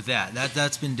crafty with that.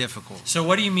 That's been difficult. So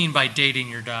what do you mean by dating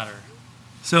your daughter?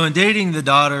 So in dating the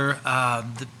daughter,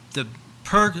 the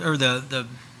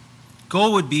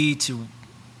goal would be to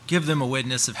give them a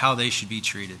witness of how they should be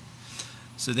treated.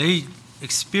 So they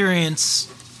experience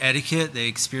etiquette. They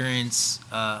experience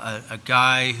a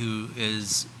guy who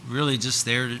is really just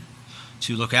there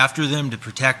to look after them, to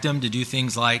protect them, to do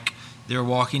things like they're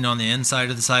walking on the inside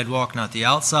of the sidewalk, not the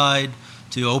outside,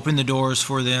 to open the doors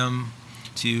for them,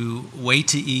 to wait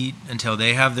to eat until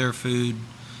they have their food,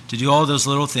 to do all those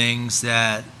little things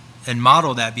and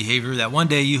model that behavior that one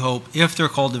day you hope, if they're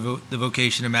called to the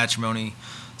vocation of matrimony,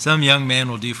 some young man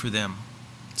will do for them.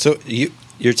 So you're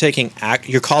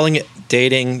calling it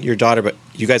dating your daughter, but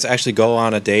you guys actually go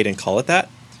on a date and call it that?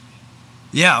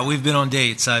 Yeah, we've been on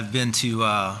dates. I've been to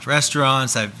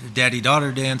restaurants, I've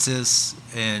daddy-daughter dances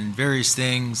and various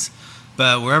things.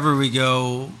 But wherever we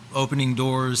go, opening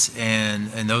doors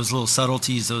and those little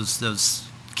subtleties, those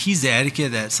keys to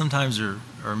etiquette that sometimes are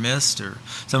missed, or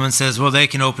someone says, well, they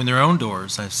can open their own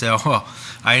doors. I say, well,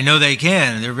 I know they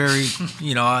can. They're very,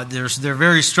 they're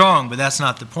very strong, but that's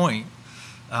not the point.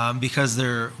 Because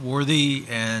they're worthy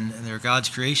and they're God's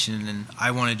creation, and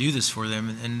I want to do this for them,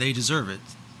 and they deserve it.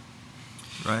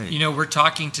 Right. We're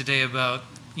talking today about,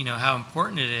 how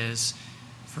important it is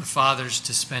for fathers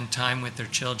to spend time with their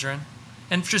children,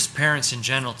 and just parents in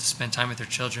general to spend time with their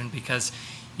children, because,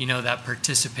 that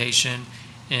participation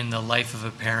in the life of a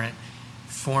parent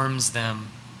forms them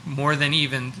more than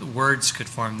even words could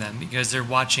form them, because they're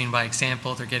watching by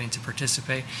example, they're getting to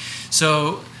participate.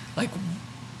 So,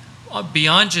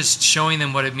 beyond just showing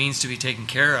them what it means to be taken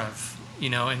care of,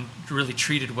 and really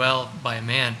treated well by a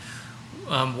man,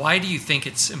 why do you think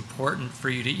it's important for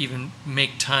you to even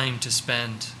make time to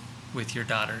spend with your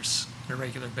daughters on a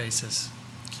regular basis?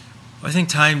 Well, I think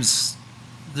time's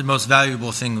the most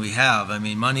valuable thing we have. I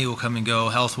mean, money will come and go,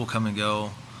 health will come and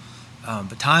go,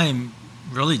 but time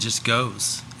really just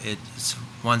goes. It's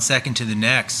 1 second to the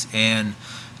next, and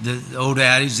the old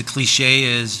adage, the cliche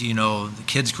is, the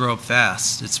kids grow up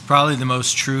fast. It's probably the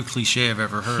most true cliche I've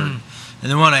ever heard,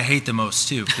 and the one I hate the most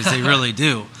too, because they really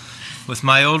do. With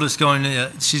my oldest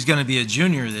she's going to be a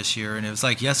junior this year, and it was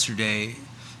like yesterday,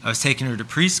 I was taking her to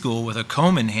preschool with a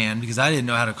comb in hand because I didn't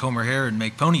know how to comb her hair and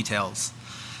make ponytails.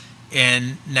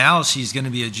 And now she's going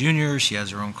to be a junior. She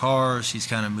has her own car. She's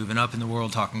kind of moving up in the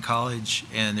world, talking college.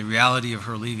 And the reality of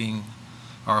her leaving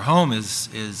our home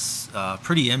is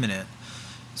pretty imminent.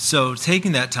 So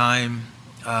taking that time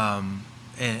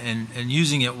and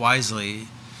using it wisely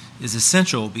is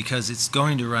essential, because it's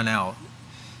going to run out.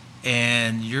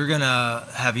 And you're going to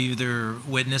have either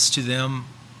witnessed to them,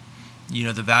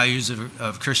 the values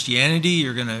of Christianity,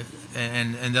 you're going to,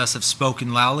 and thus have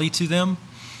spoken loudly to them,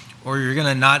 or you're going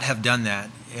to not have done that.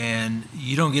 And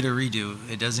you don't get a redo.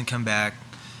 It doesn't come back.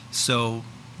 So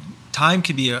time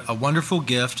can be a wonderful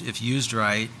gift if used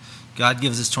right. God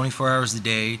gives us 24 hours a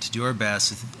day to do our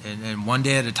best, and one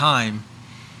day at a time.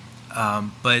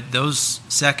 But those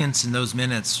seconds and those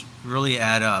minutes really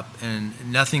add up, and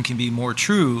nothing can be more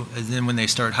true than when they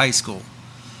start high school.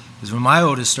 Because when my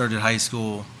oldest started high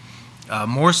school,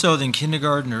 more so than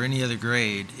kindergarten or any other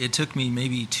grade, it took me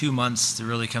maybe 2 months to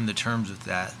really come to terms with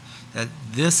that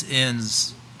this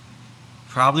ends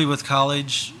probably with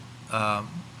college.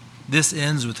 This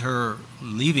ends with her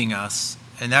leaving us,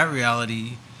 and that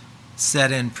reality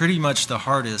set in pretty much the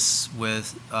hardest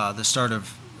with the start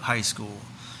of high school.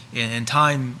 And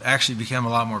time actually became a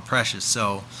lot more precious.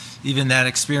 So even that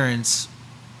experience,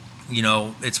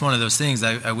 it's one of those things.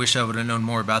 I wish I would have known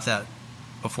more about that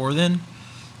before then,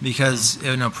 because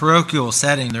in a parochial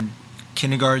setting, they're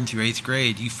kindergarten through 8th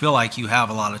grade, you feel like you have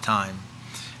a lot of time.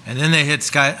 And then they hit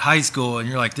high school, and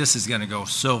you're like, this is going to go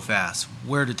so fast.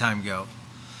 Where did time go?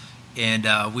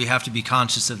 And we have to be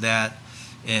conscious of that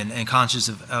and conscious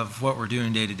of what we're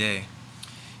doing day to day.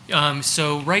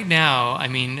 So right now,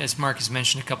 as Mark has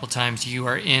mentioned a couple times, you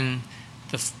are in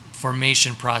the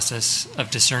formation process of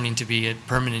discerning to be a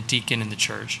permanent deacon in the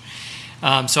church.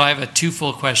 So I have a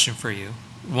twofold question for you.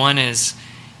 One is,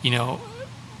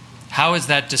 how has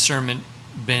that discernment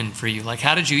been for you? Like,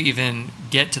 how did you even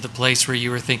get to the place where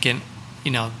you were thinking,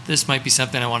 this might be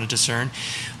something I want to discern?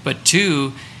 But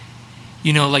two,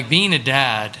 like being a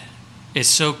dad is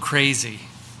so crazy.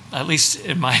 At least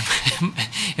in my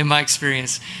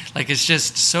experience, like it's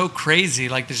just so crazy.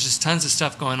 Like there's just tons of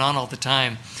stuff going on all the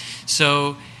time.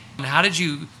 So, how did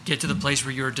you get to the place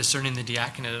where you were discerning the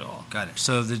diaconate at all? Got it.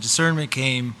 So the discernment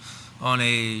came on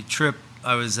a trip.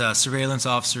 I was a surveillance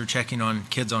officer checking on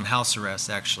kids on house arrest,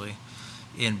 actually,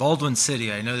 in Baldwin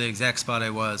City. I know the exact spot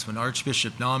I was when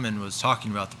Archbishop Naumann was talking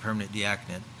about the permanent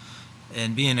diaconate.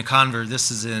 And being a convert,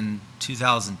 this is in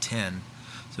 2010.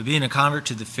 So being a convert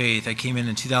to the faith, I came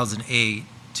in 2008,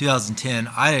 2010.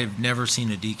 I have never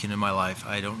seen a deacon in my life.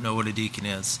 I don't know what a deacon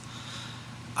is.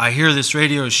 I hear this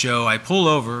radio show. I pull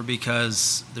over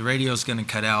because the radio is going to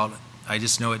cut out. I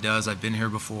just know it does. I've been here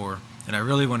before, and I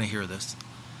really want to hear this.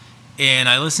 And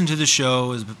I listened to the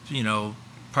show. It was,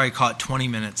 probably caught 20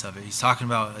 minutes of it. He's talking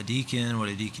about a deacon, what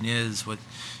a deacon is,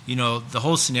 the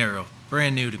whole scenario,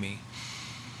 brand new to me.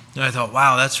 And I thought,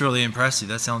 wow, that's really impressive.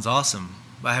 That sounds awesome.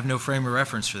 I have no frame of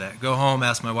reference for that. Go home,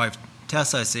 ask my wife,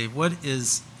 Tessa, I say, what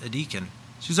is a deacon?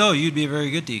 She says, you'd be a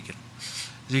very good deacon.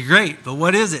 I say, great, but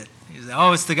what is it? He says,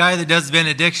 it's the guy that does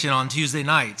benediction on Tuesday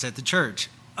nights at the church.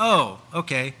 Oh,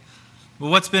 okay.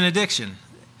 Well, what's benediction?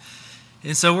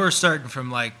 And so we're starting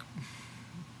from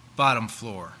bottom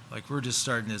floor. We're just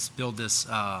starting to build this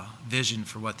vision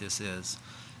for what this is.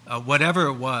 Whatever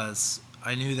it was,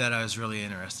 I knew that I was really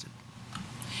interested.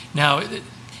 Now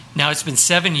it's been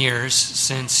 7 years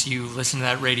since you listened to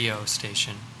that radio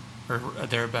station, or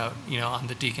thereabout, on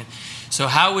the deacon. So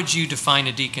how would you define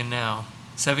a deacon now?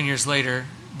 7 years later,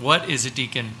 what is a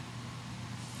deacon?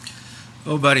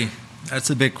 Oh, buddy, that's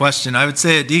a big question. I would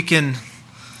say a deacon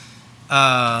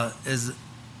as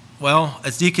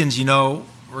deacons,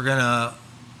 we're going to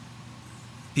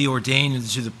be ordained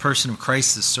into the person of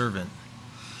Christ as servant.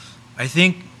 I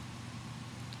think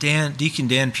Deacon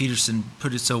Dan Peterson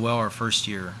put it so well our first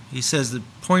year. He says the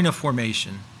point of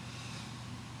formation,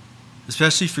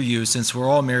 especially for you, since we're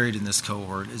all married in this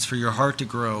cohort, is for your heart to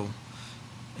grow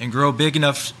and grow big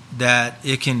enough that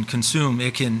it can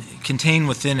contain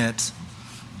within it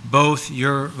both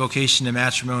your vocation to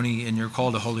matrimony and your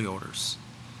call to holy orders.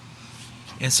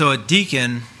 And so a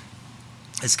deacon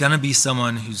is going to be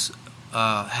someone who's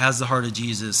has the heart of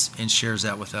Jesus and shares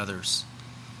that with others.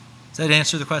 Does that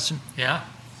answer the question? Yeah.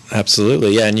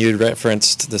 Absolutely, yeah. And you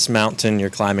referenced this mountain you're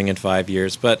climbing in 5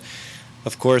 years. But,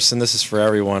 of course, and this is for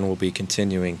everyone, we'll be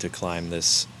continuing to climb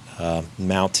this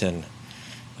mountain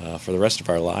for the rest of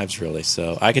our lives, really.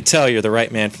 So I could tell you're the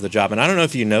right man for the job. And I don't know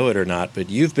if you know it or not, but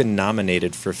you've been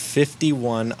nominated for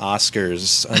 51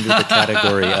 Oscars under the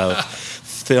category of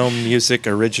Film Music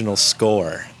Original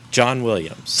Score. John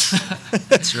Williams.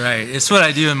 That's right. It's what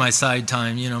I do in my side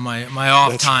time, my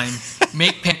off time.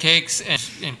 make pancakes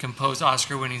and compose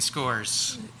Oscar-winning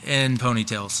scores. And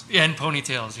ponytails. And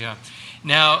ponytails, yeah.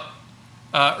 Now,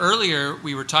 earlier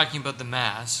we were talking about the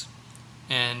Mass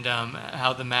and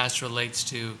how the Mass relates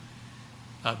to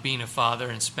being a father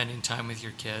and spending time with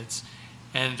your kids.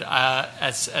 And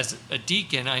as a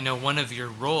deacon, I know one of your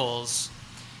roles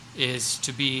is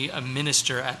to be a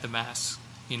minister at the Mass,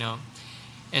 you know.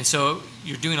 And so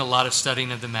you're doing a lot of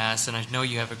studying of the Mass, and I know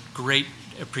you have a great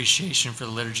appreciation for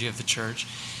the liturgy of the Church.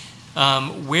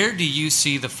 Where do you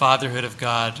see the fatherhood of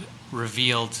God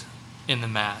revealed in the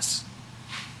Mass?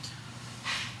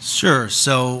 Sure.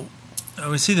 So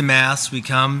when we see the Mass, we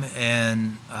come,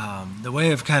 and the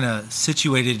way I've kind of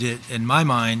situated it in my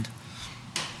mind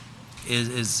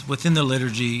is within the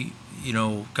liturgy, you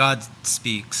know, God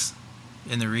speaks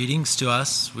in the readings to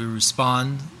us. We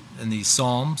respond in these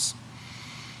psalms.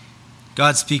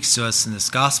 God speaks to us in this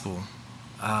gospel.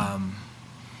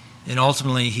 And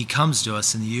ultimately, he comes to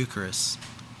us in the Eucharist.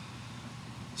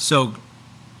 So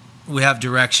we have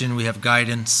direction, we have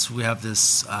guidance, we have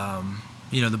this,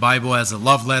 you know, the Bible as a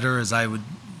love letter,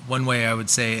 one way I would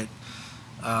say it.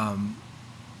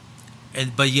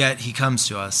 But yet he comes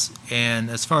to us. And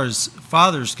as far as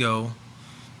fathers go,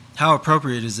 how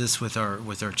appropriate is this with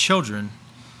our children,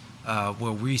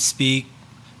 where we speak,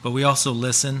 but we also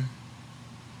listen.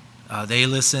 They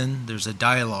listen. There's a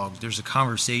dialogue. There's a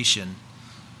conversation.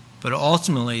 But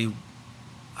ultimately,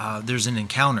 there's an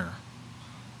encounter.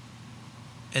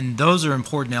 And those are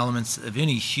important elements of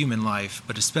any human life,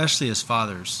 but especially as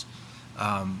fathers.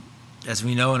 As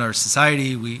we know in our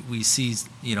society, we see,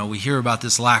 you know, we hear about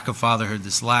this lack of fatherhood,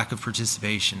 this lack of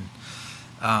participation.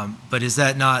 But is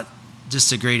that not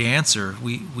just a great answer?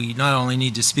 We not only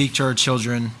need to speak to our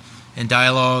children in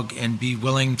dialogue and be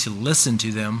willing to listen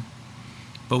to them,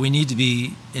 but we need to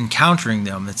be encountering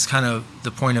them. It's kind of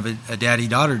the point of a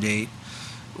daddy-daughter date,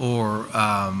 or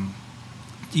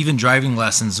even driving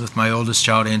lessons with my oldest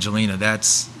child, Angelina.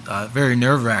 That's very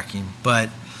nerve-wracking, but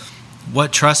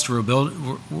what trust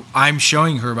I'm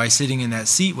showing her by sitting in that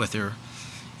seat with her.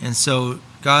 And so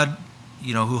God,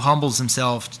 you know, who humbles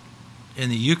himself in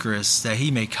the Eucharist, that he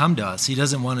may come to us. He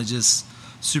doesn't want to just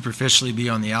superficially be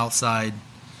on the outside.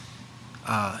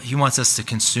 He wants us to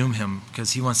consume him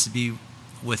because he wants to be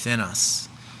within us.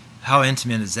 How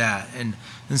intimate is that? And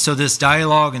so this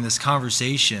dialogue and this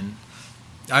conversation,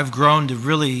 I've grown to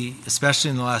really,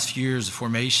 especially in the last few years of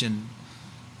formation,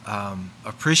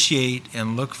 appreciate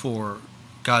and look for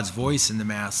God's voice in the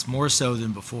Mass more so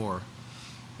than before.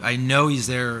 I know he's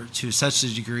there to such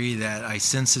a degree that I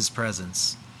sense his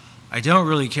presence. I don't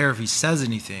really care if he says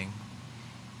anything,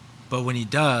 but when he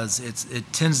does, it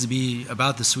tends to be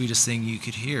about the sweetest thing you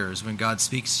could hear is when God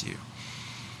speaks to you.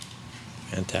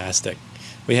 Fantastic.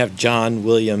 We have John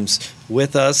Williams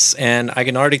with us, and I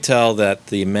can already tell that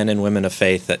the men and women of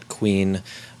faith at Queen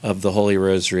of the Holy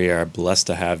Rosary are blessed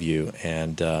to have you,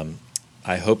 and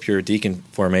I hope your deacon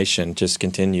formation just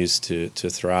continues to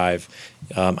thrive.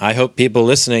 I hope people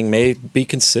listening may be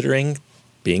considering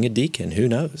being a deacon. Who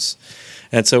knows?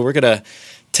 And so we're going to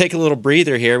take a little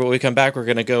breather here, but when we come back, we're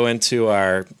going to go into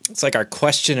it's like our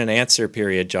question and answer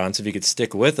period, John. So if you could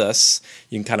stick with us,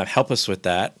 you can kind of help us with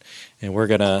that. And we're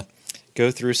going to go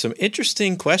through some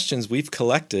interesting questions we've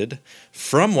collected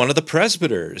from one of the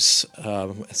presbyters.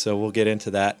 So we'll get into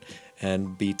that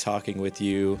and be talking with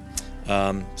you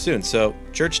soon. So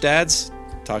church dads,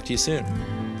 talk to you soon.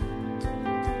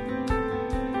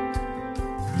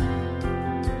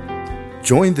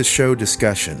 Join the show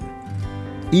discussion.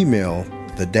 Email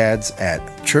the dads at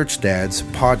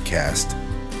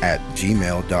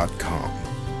churchdadspodcast@gmail.com.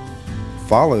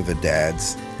 Follow the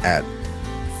dads at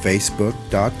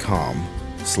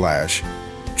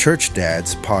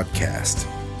facebook.com/churchdadspodcast.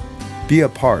 Be a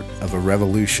part of a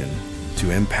revolution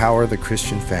to empower the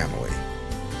Christian family.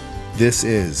 This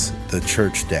is the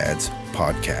Church Dads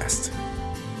Podcast.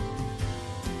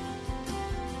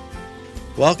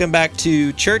 Welcome back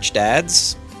to Church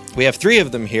Dads. We have 3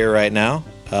 of them here right now.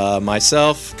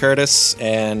 Myself, Curtis,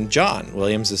 and John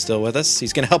Williams is still with us.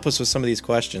 He's going to help us with some of these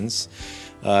questions,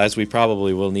 as we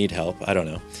probably will need help. I don't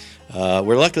know.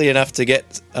 We're lucky enough to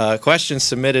get questions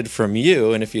submitted from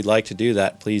you, and if you'd like to do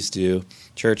that, please do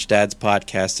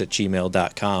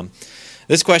churchdadspodcast@gmail.com.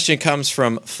 This question comes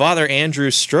from Father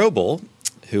Andrew Strobel,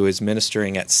 who is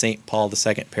ministering at St. Paul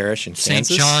II Parish in Kansas.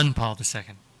 St. John Paul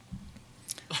II.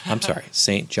 I'm sorry,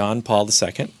 St. John Paul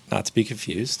II, not to be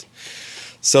confused.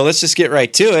 So let's just get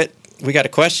right to it. We got a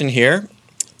question here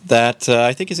that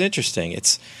I think is interesting.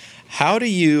 It's, how do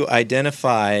you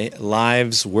identify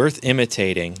lives worth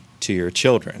imitating to your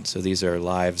children? So these are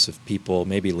lives of people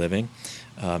maybe living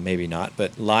maybe not,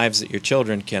 but lives that your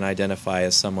children can identify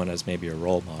as someone as maybe a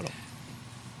role model.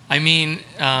 I mean,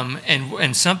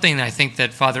 and something I think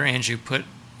that Father Andrew put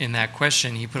in that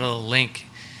question, he put a little link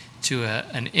to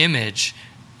an image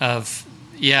of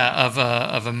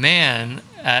a man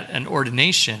at an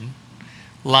ordination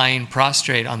lying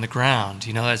prostrate on the ground.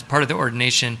 As part of the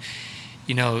ordination,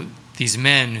 these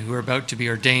men who are about to be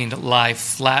ordained lie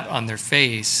flat on their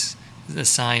face, the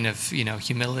sign of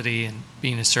humility and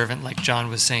being a servant, like John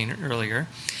was saying earlier.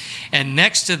 And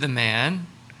next to the man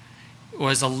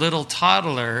was a little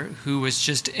toddler who was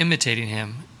just imitating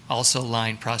him, also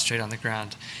lying prostrate on the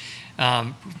ground.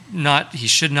 He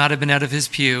should not have been out of his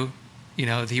pew.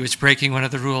 He was breaking one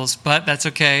of the rules, but that's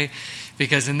okay,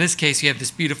 because in this case you have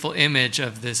this beautiful image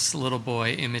of this little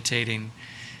boy imitating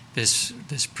this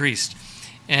priest.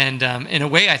 And in a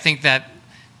way, I think that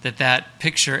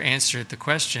picture answered the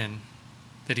question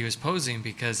that he was posing,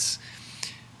 because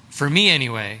for me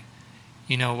anyway,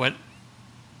 when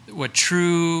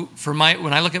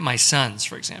I look at my sons,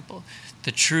 for example,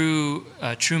 the true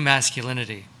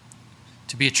masculinity,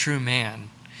 to be a true man,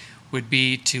 would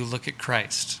be to look at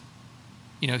Christ.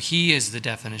 He is the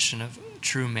definition of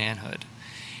true manhood.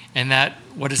 And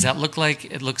what does that look like?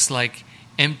 It looks like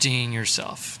emptying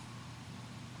yourself,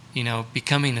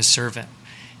 becoming a servant,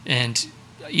 and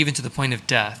even to the point of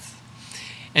death.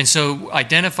 And so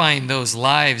identifying those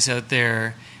lives out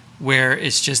there where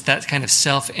it's just that kind of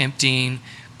self-emptying,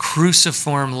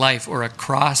 cruciform life, or a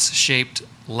cross-shaped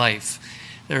life,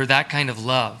 or that kind of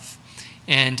love.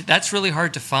 And that's really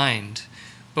hard to find.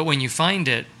 But when you find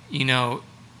it,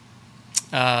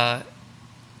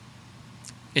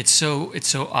 it's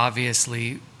so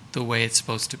obviously the way it's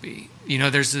supposed to be.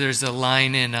 There's a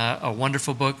line in a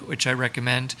wonderful book which I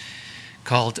recommend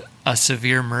called A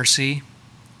Severe Mercy,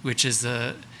 which is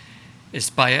it's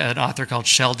by an author called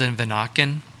Sheldon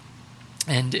Vanauken,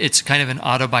 and it's kind of an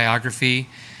autobiography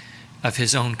of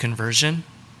his own conversion.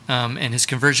 And his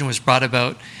conversion was brought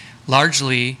about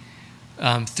largely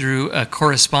through a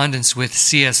correspondence with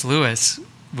C.S. Lewis,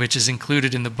 which is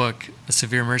included in the book A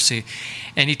Severe Mercy.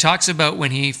 And he talks about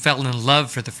when he fell in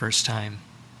love for the first time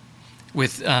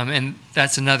with, and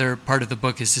that's another part of the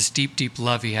book, is this deep, deep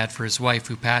love he had for his wife,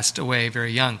 who passed away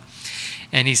very young.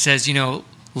 And he says,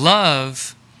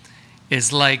 love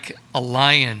is like a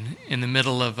lion in the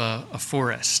middle of a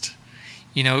forest.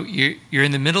 You're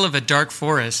in the middle of a dark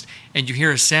forest and you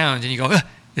hear a sound and you go,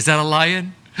 is that a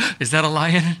lion? Is that a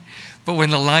lion? But when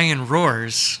the lion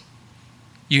roars,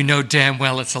 you know damn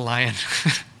well it's a lion.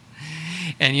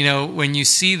 And when you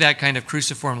see that kind of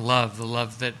cruciform love, the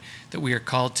love that we are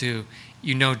called to,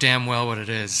 you know damn well what it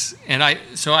is. And I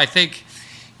think,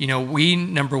 we,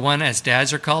 number one, as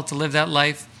dads, are called to live that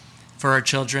life for our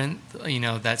children,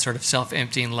 that sort of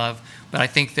self-emptying love. But I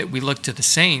think that we look to the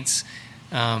saints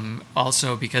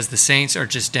also, because the saints are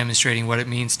just demonstrating what it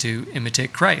means to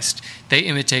imitate Christ. They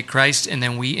imitate Christ, and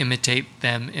then we imitate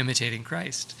them imitating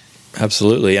Christ.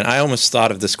 Absolutely. And I almost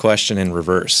thought of this question in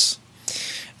reverse,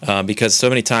 because so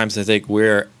many times I think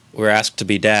we're asked to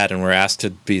be dad, and we're asked to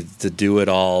do it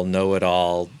all, know it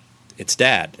all. It's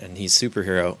dad, and he's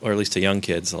superhero, or at least to young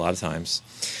kids a lot of times.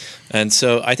 And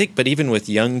so I think, but even with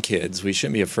young kids, we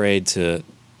shouldn't be afraid to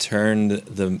turn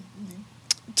the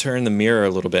mirror a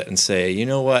little bit and say, you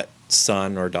know what,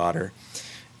 son or daughter,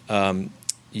 that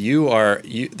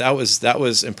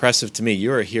was impressive to me.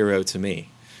 You're a hero to me.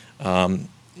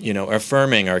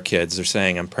 Affirming our kids, or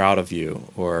saying, I'm proud of you,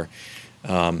 or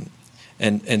and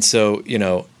so,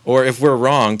 or if we're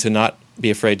wrong, to not be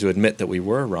afraid to admit that we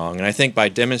were wrong. And I think by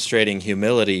demonstrating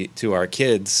humility to our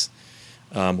kids,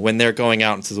 when they're going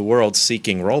out into the world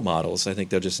seeking role models, I think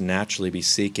they'll just naturally be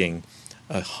seeking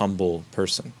a humble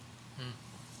person.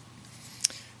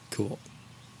 Cool.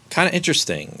 Kind of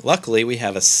interesting. Luckily, we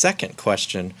have a second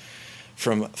question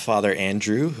from Father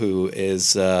Andrew, who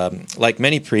is, like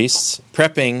many priests,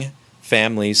 prepping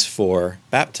families for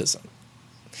baptism.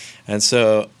 And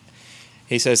so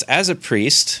he says, as a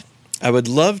priest, I would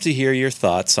love to hear your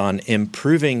thoughts on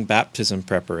improving baptism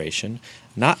preparation,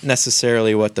 not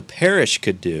necessarily what the parish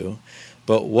could do,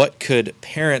 but what could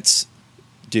parents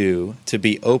do to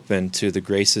be open to the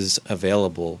graces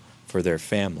available for their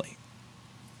family.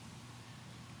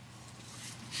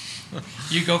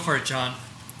 You go for it, John.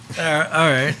 All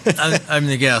right. I'm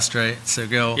the guest, right? So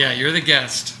go. Yeah, you're the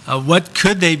guest. What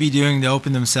could they be doing to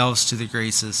open themselves to the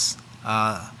graces?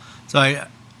 So I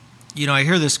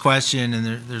hear this question, and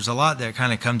there's a lot that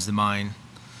kind of comes to mind.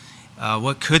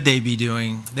 What could they be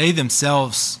doing? They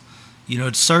themselves,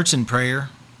 it starts in prayer,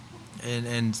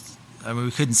 and I mean,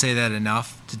 we couldn't say that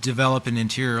enough. To develop an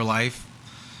interior life,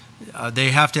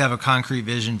 they have to have a concrete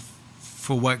vision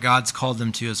for what God's called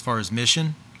them to as far as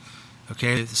mission.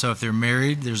 Okay, so if they're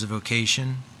married, there's a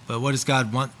vocation, but what does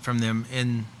God want from them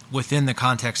within the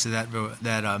context of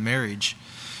that marriage?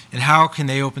 And how can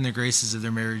they open the graces of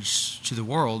their marriage to the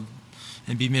world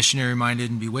and be missionary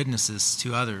minded and be witnesses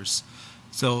to others?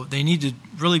 So they need to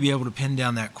really be able to pin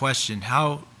down that question.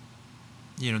 How,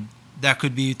 that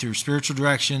could be through spiritual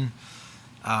direction,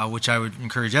 which I would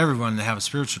encourage everyone to have a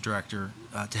spiritual director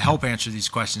to help answer these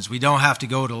questions. We don't have to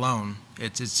go it alone.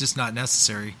 It's just not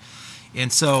necessary.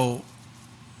 And so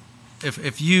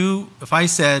if I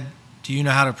said, do you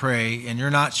know how to pray, and you're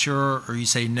not sure, or you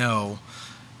say no,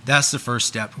 that's the first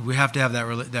step. We have to have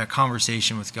that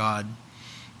conversation with God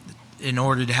in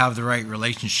order to have the right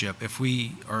relationship. If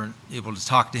we are able to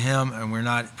talk to Him and we're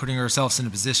not putting ourselves in a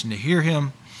position to hear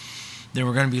Him, then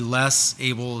we're going to be less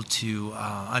able to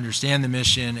understand the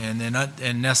mission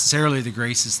and necessarily the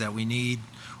graces that we need,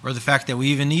 or the fact that we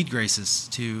even need graces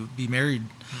to be married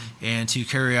and to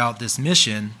carry out this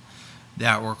mission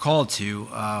that we're called to.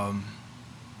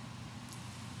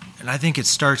 And I think it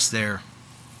starts there.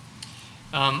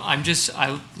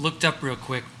 I looked up real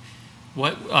quick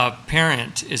what a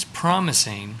parent is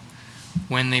promising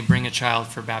when they bring a child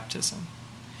for baptism.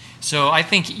 So I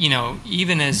think,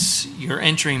 even as you're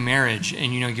entering marriage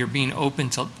and, you're being open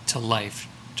to life,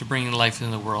 to bringing life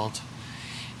into the world,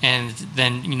 and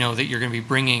then, that you're going to be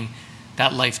bringing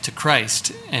that life to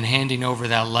Christ and handing over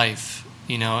that life,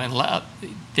 and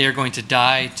they're going to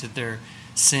die to their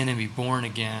sin and be born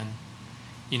again,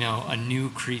 a new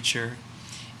creature.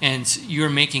 And you're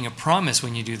making a promise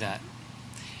when you do that.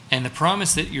 And the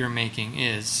promise that you're making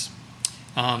is,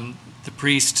 the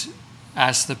priest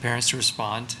asks the parents to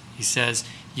respond. He says,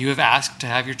 you have asked to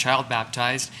have your child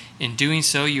baptized. In doing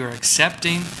so, you are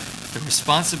accepting the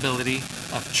responsibility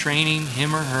of training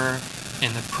him or her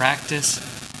in the practice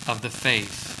of the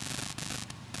faith.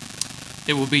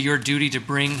 It will be your duty to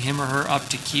bring him or her up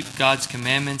to keep God's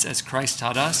commandments as Christ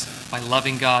taught us by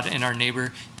loving God and our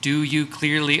neighbor. Do you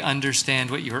clearly understand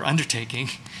what you are undertaking?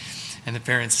 And the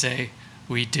parents say,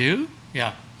 we do?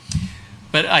 Yeah.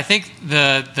 But I think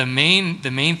the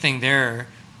main thing there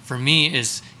for me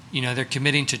is, they're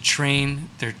committing to train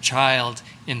their child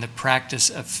in the practice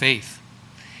of faith.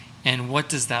 And what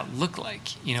does that look like?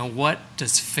 What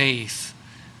does faith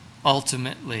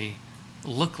ultimately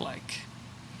look like?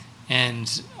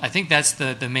 And I think that's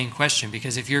the main question,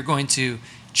 because if you're going to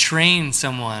train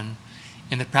someone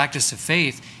in the practice of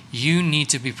faith, you need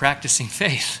to be practicing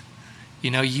faith.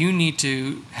 You need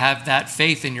to have that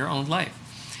faith in your own life.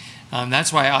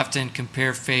 That's why I often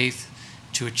compare faith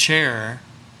to a chair.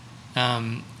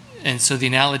 And so the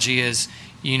analogy is,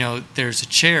 there's a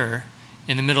chair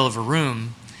in the middle of a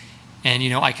room, and,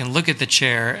 I can look at the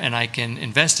chair and I can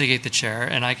investigate the chair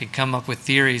and I can come up with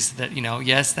theories that,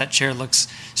 yes, that chair looks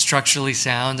structurally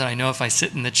sound, and I know if I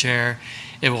sit in the chair,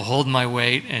 it will hold my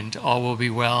weight and all will be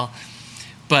well.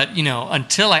 But,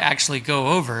 until I actually go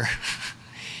over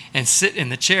and sit in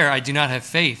the chair, I do not have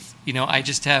faith. I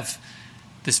just have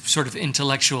this sort of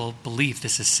intellectual belief,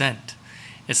 this assent.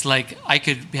 It's like I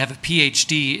could have a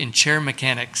PhD in chair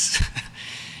mechanics,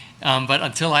 but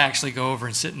until I actually go over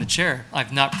and sit in the chair,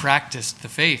 I've not practiced the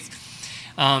faith.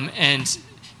 And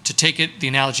to take the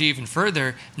analogy even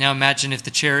further, now imagine if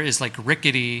the chair is like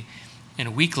rickety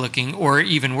and weak-looking, or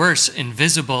even worse,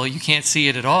 invisible, you can't see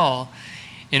it at all.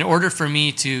 In order for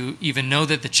me to even know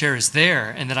that the chair is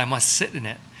there and that I must sit in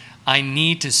it, I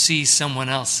need to see someone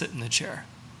else sit in the chair.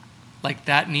 Like,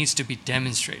 that needs to be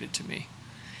demonstrated to me.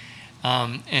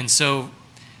 And so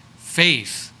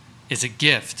faith is a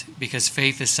gift, because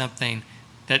faith is something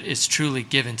that is truly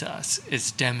given to us.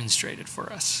 It's demonstrated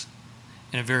for us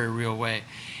in a very real way.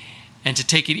 And to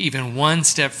take it even one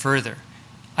step further,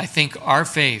 I think our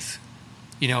faith,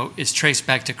 is traced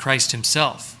back to Christ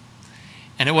himself.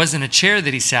 And it wasn't a chair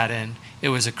that he sat in, it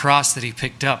was a cross that he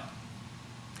picked up.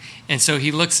 And so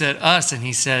he looks at us and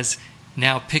he says,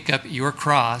 now pick up your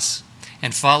cross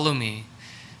and follow me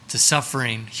to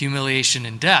suffering, humiliation,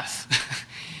 and death.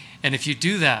 And if you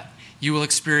do that, you will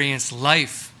experience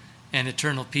life and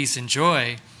eternal peace and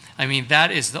joy. I mean,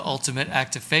 that is the ultimate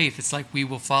act of faith. It's like we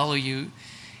will follow you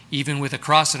even with a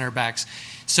cross on our backs.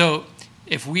 So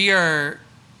if we are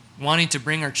wanting to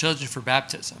bring our children for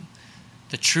baptism,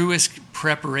 the truest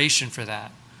preparation for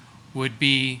that would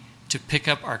be to pick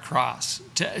up our cross,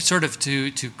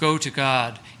 to go to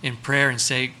God in prayer and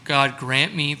say, God,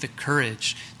 grant me the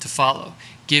courage to follow.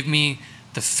 Give me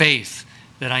the faith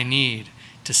that I need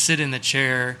to sit in the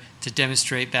chair to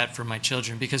demonstrate that for my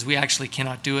children, because we actually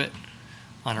cannot do it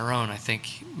on our own. I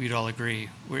think we'd all agree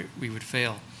we would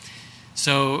fail.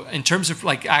 So in terms of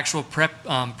like actual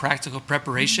practical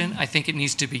preparation, I think it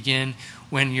needs to begin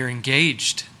when you're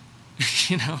engaged.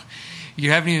 You know,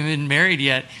 you haven't even been married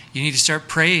yet. You need to start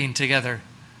praying together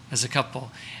as a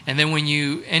couple. And then when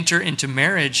you enter into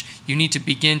marriage, you need to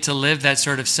begin to live that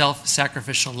sort of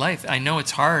self-sacrificial life. I know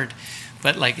it's hard,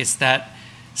 but like it's that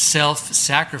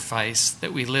self-sacrifice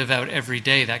that we live out every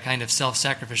day, that kind of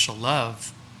self-sacrificial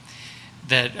love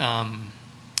that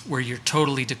where you're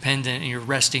totally dependent and you're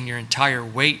resting your entire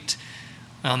weight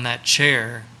on that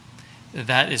chair.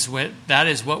 That is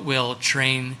what will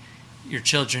train your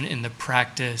children in the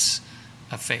practice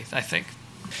of faith, I think.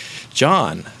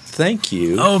 John, thank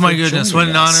you. Oh my goodness, what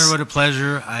an us. honor, what a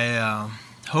pleasure. I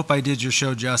hope I did your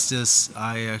show justice.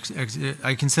 I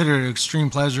consider it an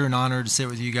extreme pleasure and honor to sit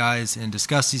with you guys and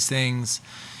discuss these things,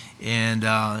 and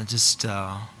just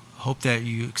hope that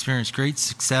you experience great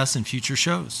success in future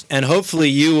shows. And hopefully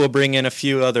you will bring in a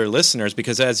few other listeners,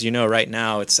 because as you know, right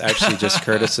now it's actually just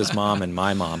Curtis's mom and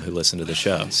my mom who listen to the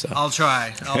show. So I'll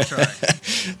try.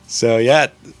 So yeah,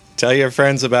 tell your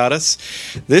friends about us.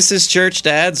 This is Church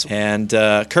Dads, and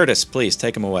Curtis, please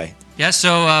take them away. Yeah,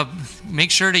 so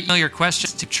make sure to email your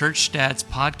questions to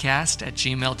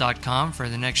churchdadspodcast@gmail.com for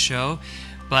the next show.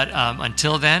 But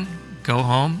until then, go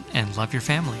home and love your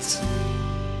families.